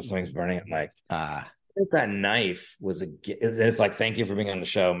T-shirt that says something's burning. I'm like, if that knife was it's like, thank you for being on the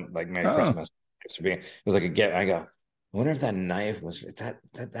show, like Merry Christmas. Thanks for being. It was like a gift. I go, I wonder if that knife was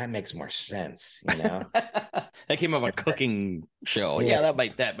that makes more sense, you know. That came of a cooking show. Yeah, that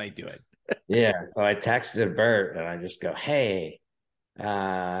might do it. Yeah. So I texted Bert, and I just go, hey,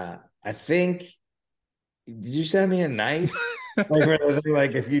 I think, did you send me a knife?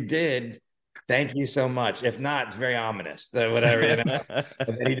 like if you did, thank you so much. If not, it's very ominous. So whatever, you know.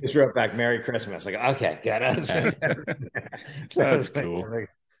 And then he just wrote back, Merry Christmas. Like, okay, got us. That's cool.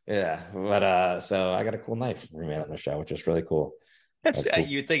 Yeah, but so I got a cool knife for me on the show, which is really cool. That's cool.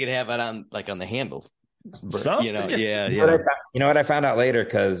 You'd think it'd have it on the handle. You know, yeah. You know what I found out later,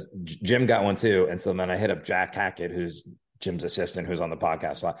 because Jim got one too, and so then I hit up Jack Hackett, who's Jim's assistant, who's on the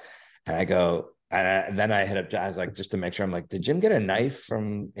podcast a lot, and I go, and then I hit up Jack, I was like, just to make sure, I'm like, did Jim get a knife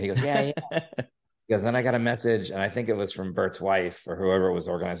from? And he goes, yeah. Because then I got a message, and I think it was from Bert's wife or whoever was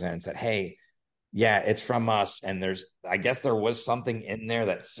organizing it, and said, hey, yeah, it's from us. And I guess there was something in there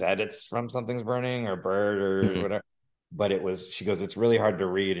that said it's from Something's Burning or Bert or whatever. But she goes, it's really hard to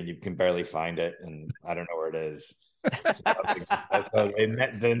read, and you can barely find it, and I don't know where it is. So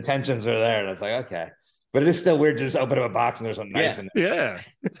the intentions are there, and it's like, okay. But it is still weird to just open up a box and there's a knife in there.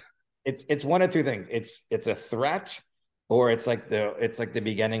 Yeah. It's one of two things. It's a threat, or it's like the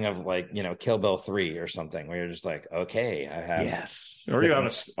beginning of, like, you know, Kill Bill 3 or something, where you're just like, okay, I have. Yes. Or you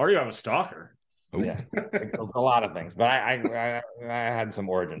have a stalker. Yeah, a lot of things. But I had some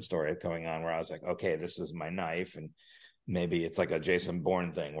origin story going on where I was like, okay, this is my knife, and maybe it's like a Jason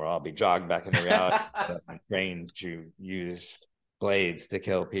Bourne thing where I'll be jogged back into reality. I'm trained to use blades to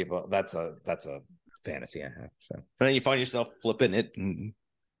kill people. That's a fantasy I have. So, and then you find yourself flipping it, and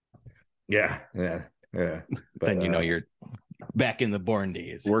yeah. But then you know you're back in the Bourne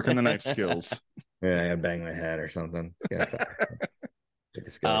days, working the knife skills. Yeah, I bang my head or something.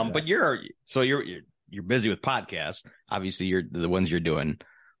 But you're busy with podcasts. Obviously, you're the ones you're doing.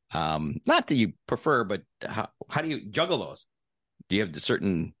 Not that you prefer, but how do you juggle those? Do you have the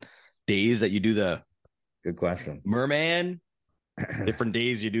certain days that you do the good question Merman? Different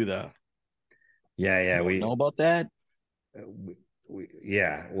days you do the we know about that.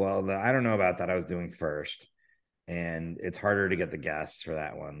 Well, I don't know about that. I was doing first, and it's harder to get the guests for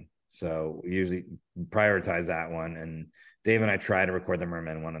that one, so we usually prioritize that one. And Dave and I try to record the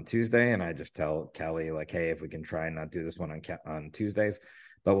Merman one on Tuesday, and I just tell Kelly, like, hey, if we can try and not do this one on Tuesdays.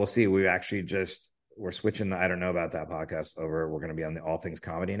 But we'll see. We're switching the I Don't Know About That podcast over. We're going to be on the All Things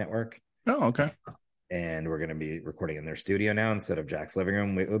Comedy Network. Oh, okay. And we're going to be recording in their studio now instead of Jack's living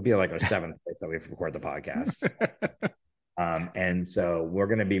room. It would be like our seventh place that we've recorded the podcast. And so we're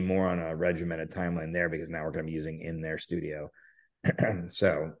going to be more on a regimented timeline there, because now we're going to be using in their studio.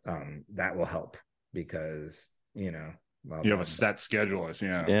 So that will help, because, you know, you have a set schedule.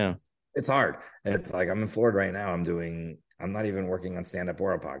 Yeah. It's hard. It's like, I'm in Florida right now. I'm not even working on stand-up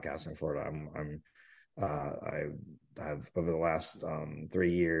or a podcast in Florida. I've over the last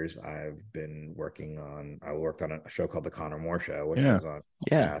 3 years, I've been working on. I worked on a show called The Connor Moore Show, which was on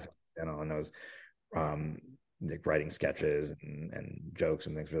and on those, like, writing sketches and jokes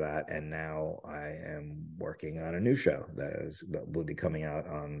and things for that. And now I am working on a new show that will be coming out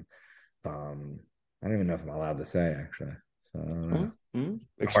on. I don't even know if I'm allowed to say, actually. So,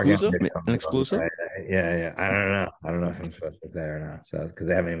 exclusive? An exclusive? Yeah. I don't know if I'm supposed to say or not. So, because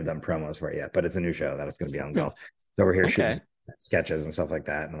they haven't even done promos for it yet, but it's a new show that it's going to be on golf. So we're here shooting sketches and stuff like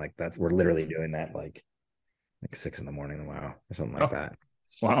that, and like we're literally doing that like 6 a.m. tomorrow or something like that.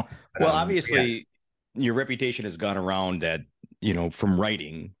 Wow. Well, obviously, your reputation has gone around that, you know, from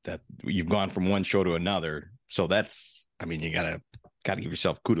writing, that you've gone from one show to another. So that's, I mean, you gotta give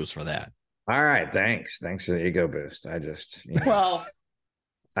yourself kudos for that. All right, thanks for the ego boost. I just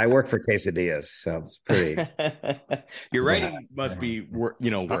I work for Quesadillas, so it's pretty. Your writing must be,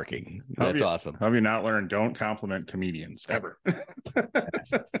 working. That's awesome. Have you not learned? Don't compliment comedians ever.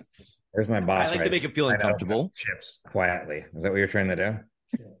 There's my boss. I like to make him feel uncomfortable. Chips quietly. Is that what you're trying to do?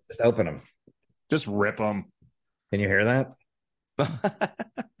 Just open them. Just rip them. Can you hear that?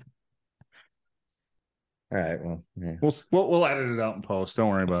 All right. Well, yeah. We'll edit it out in post. Don't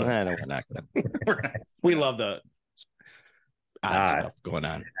worry about it. No, we're not gonna. We love the stuff going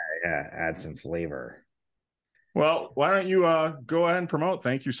on. Yeah, add some flavor. Well, why don't you go ahead and promote?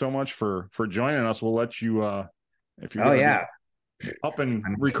 Thank you so much for joining us. We'll let you if you're up and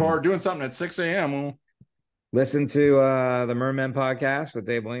record doing something at 6 a.m. We'll listen to the Merman podcast with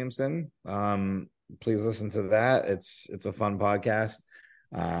Dave Williamson. Please listen to that. It's a fun podcast.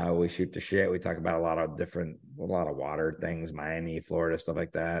 We shoot the shit. We talk about a lot of water things, Miami, Florida, stuff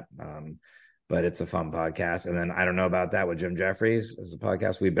like that. But it's a fun podcast. And then I Don't Know About That with Jim Jeffries is a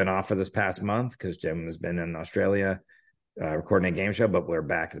podcast. We've been off for this past month because Jim has been in Australia recording a game show, but we're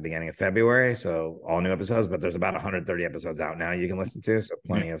back at the beginning of February. So all new episodes, but there's about 130 episodes out now you can listen to. So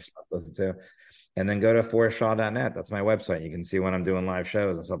plenty of stuff to listen to. And then go to forestshaw.net. That's my website. You can see when I'm doing live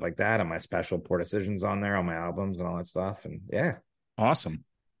shows and stuff like that. And my special Poor Decisions on there, on my albums and all that stuff. And yeah. Awesome.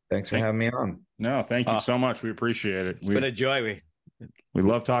 Thanks for having me on. No, thank you so much. We appreciate it. It's been a joy. We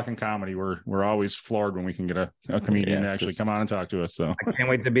love talking comedy. We're always floored when we can get a comedian to actually come on and talk to us. So I can't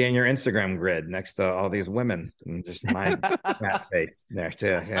wait to be in your Instagram grid next to all these women and just my fat face there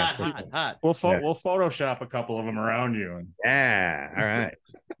too. Yeah, hot. We'll Photoshop a couple of them around you. And all right.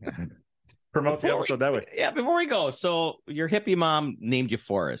 Promote the episode that way. Yeah, before we go, so your hippie mom named you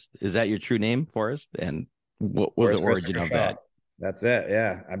Forrest. Is that your true name, Forrest? And what was the origin of that? That's it.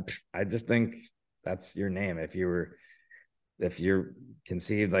 Yeah, I just think that's your name. If you're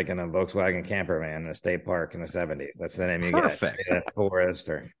conceived like in a Volkswagen camper van in a state park in the 70s, that's the name you Perfect. get. Forrest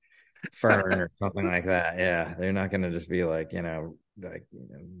or Fern or something like that. Yeah, they're not going to just be like,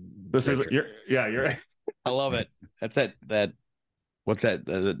 this is you're. I love it. That's it. What's that?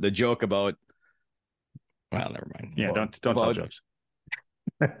 The joke about? Well, never mind. Yeah, don't tell jokes.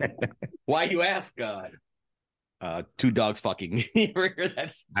 Why you ask? Two dogs fucking. You ever hear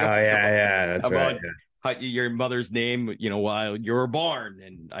that? That's about right. How your mother's name, while you were born,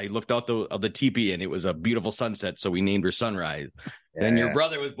 and I looked out of the teepee, and it was a beautiful sunset, so we named her Sunrise. Yeah. Then your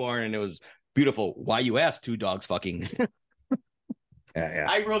brother was born, and it was beautiful. Why you ask? Two dogs fucking. Yeah.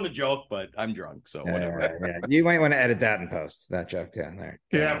 I ruined the joke, but I'm drunk, so whatever. Yeah. You might want to edit that and post that joke down there.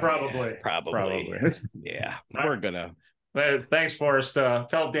 Yeah, probably. Yeah, we're gonna. Thanks, Forrest.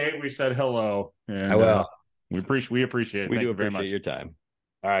 Tell Dave we said hello. And, I will. We appreciate it. We Thank do you very appreciate much. your time.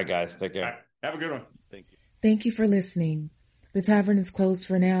 All right, guys. Take care. Right. Have a good one. Thank you. Thank you for listening. The tavern is closed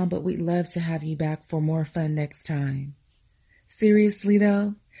for now, but we'd love to have you back for more fun next time. Seriously,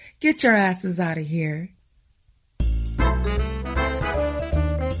 though, get your asses out of here.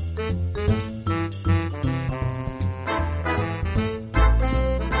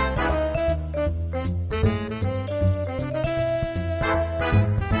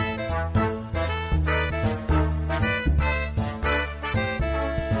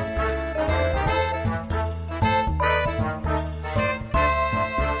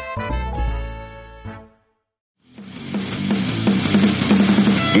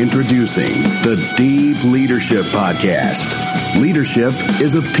 Introducing the Deep Leadership Podcast. Leadership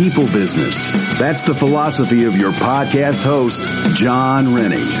is a people business. That's the philosophy of your podcast host, John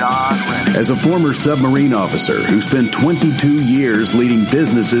Rennie. As a former submarine officer who spent 22 years leading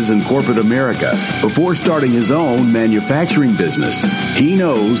businesses in corporate America before starting his own manufacturing business, he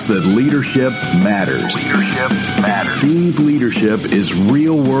knows that leadership matters. Deep Leadership is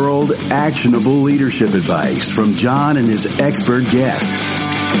real-world, actionable leadership advice from John and his expert guests.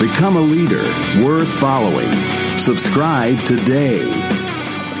 Become a leader worth following. Subscribe today.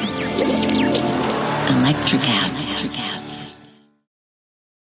 Electricast.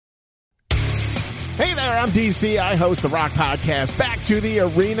 Hey there, I'm DC. I host the rock podcast, Back to the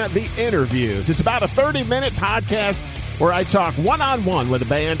Arena, The Interviews. It's about a 30-minute podcast where I talk one-on-one with a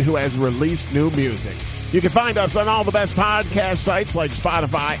band who has released new music. You can find us on all the best podcast sites like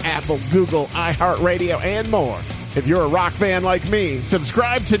Spotify, Apple, Google, iHeartRadio, and more. If you're a rock fan like me,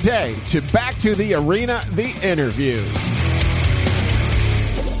 subscribe today to Back to the Arena, The Interviews.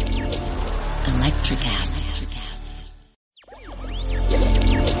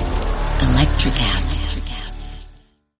 Electricast.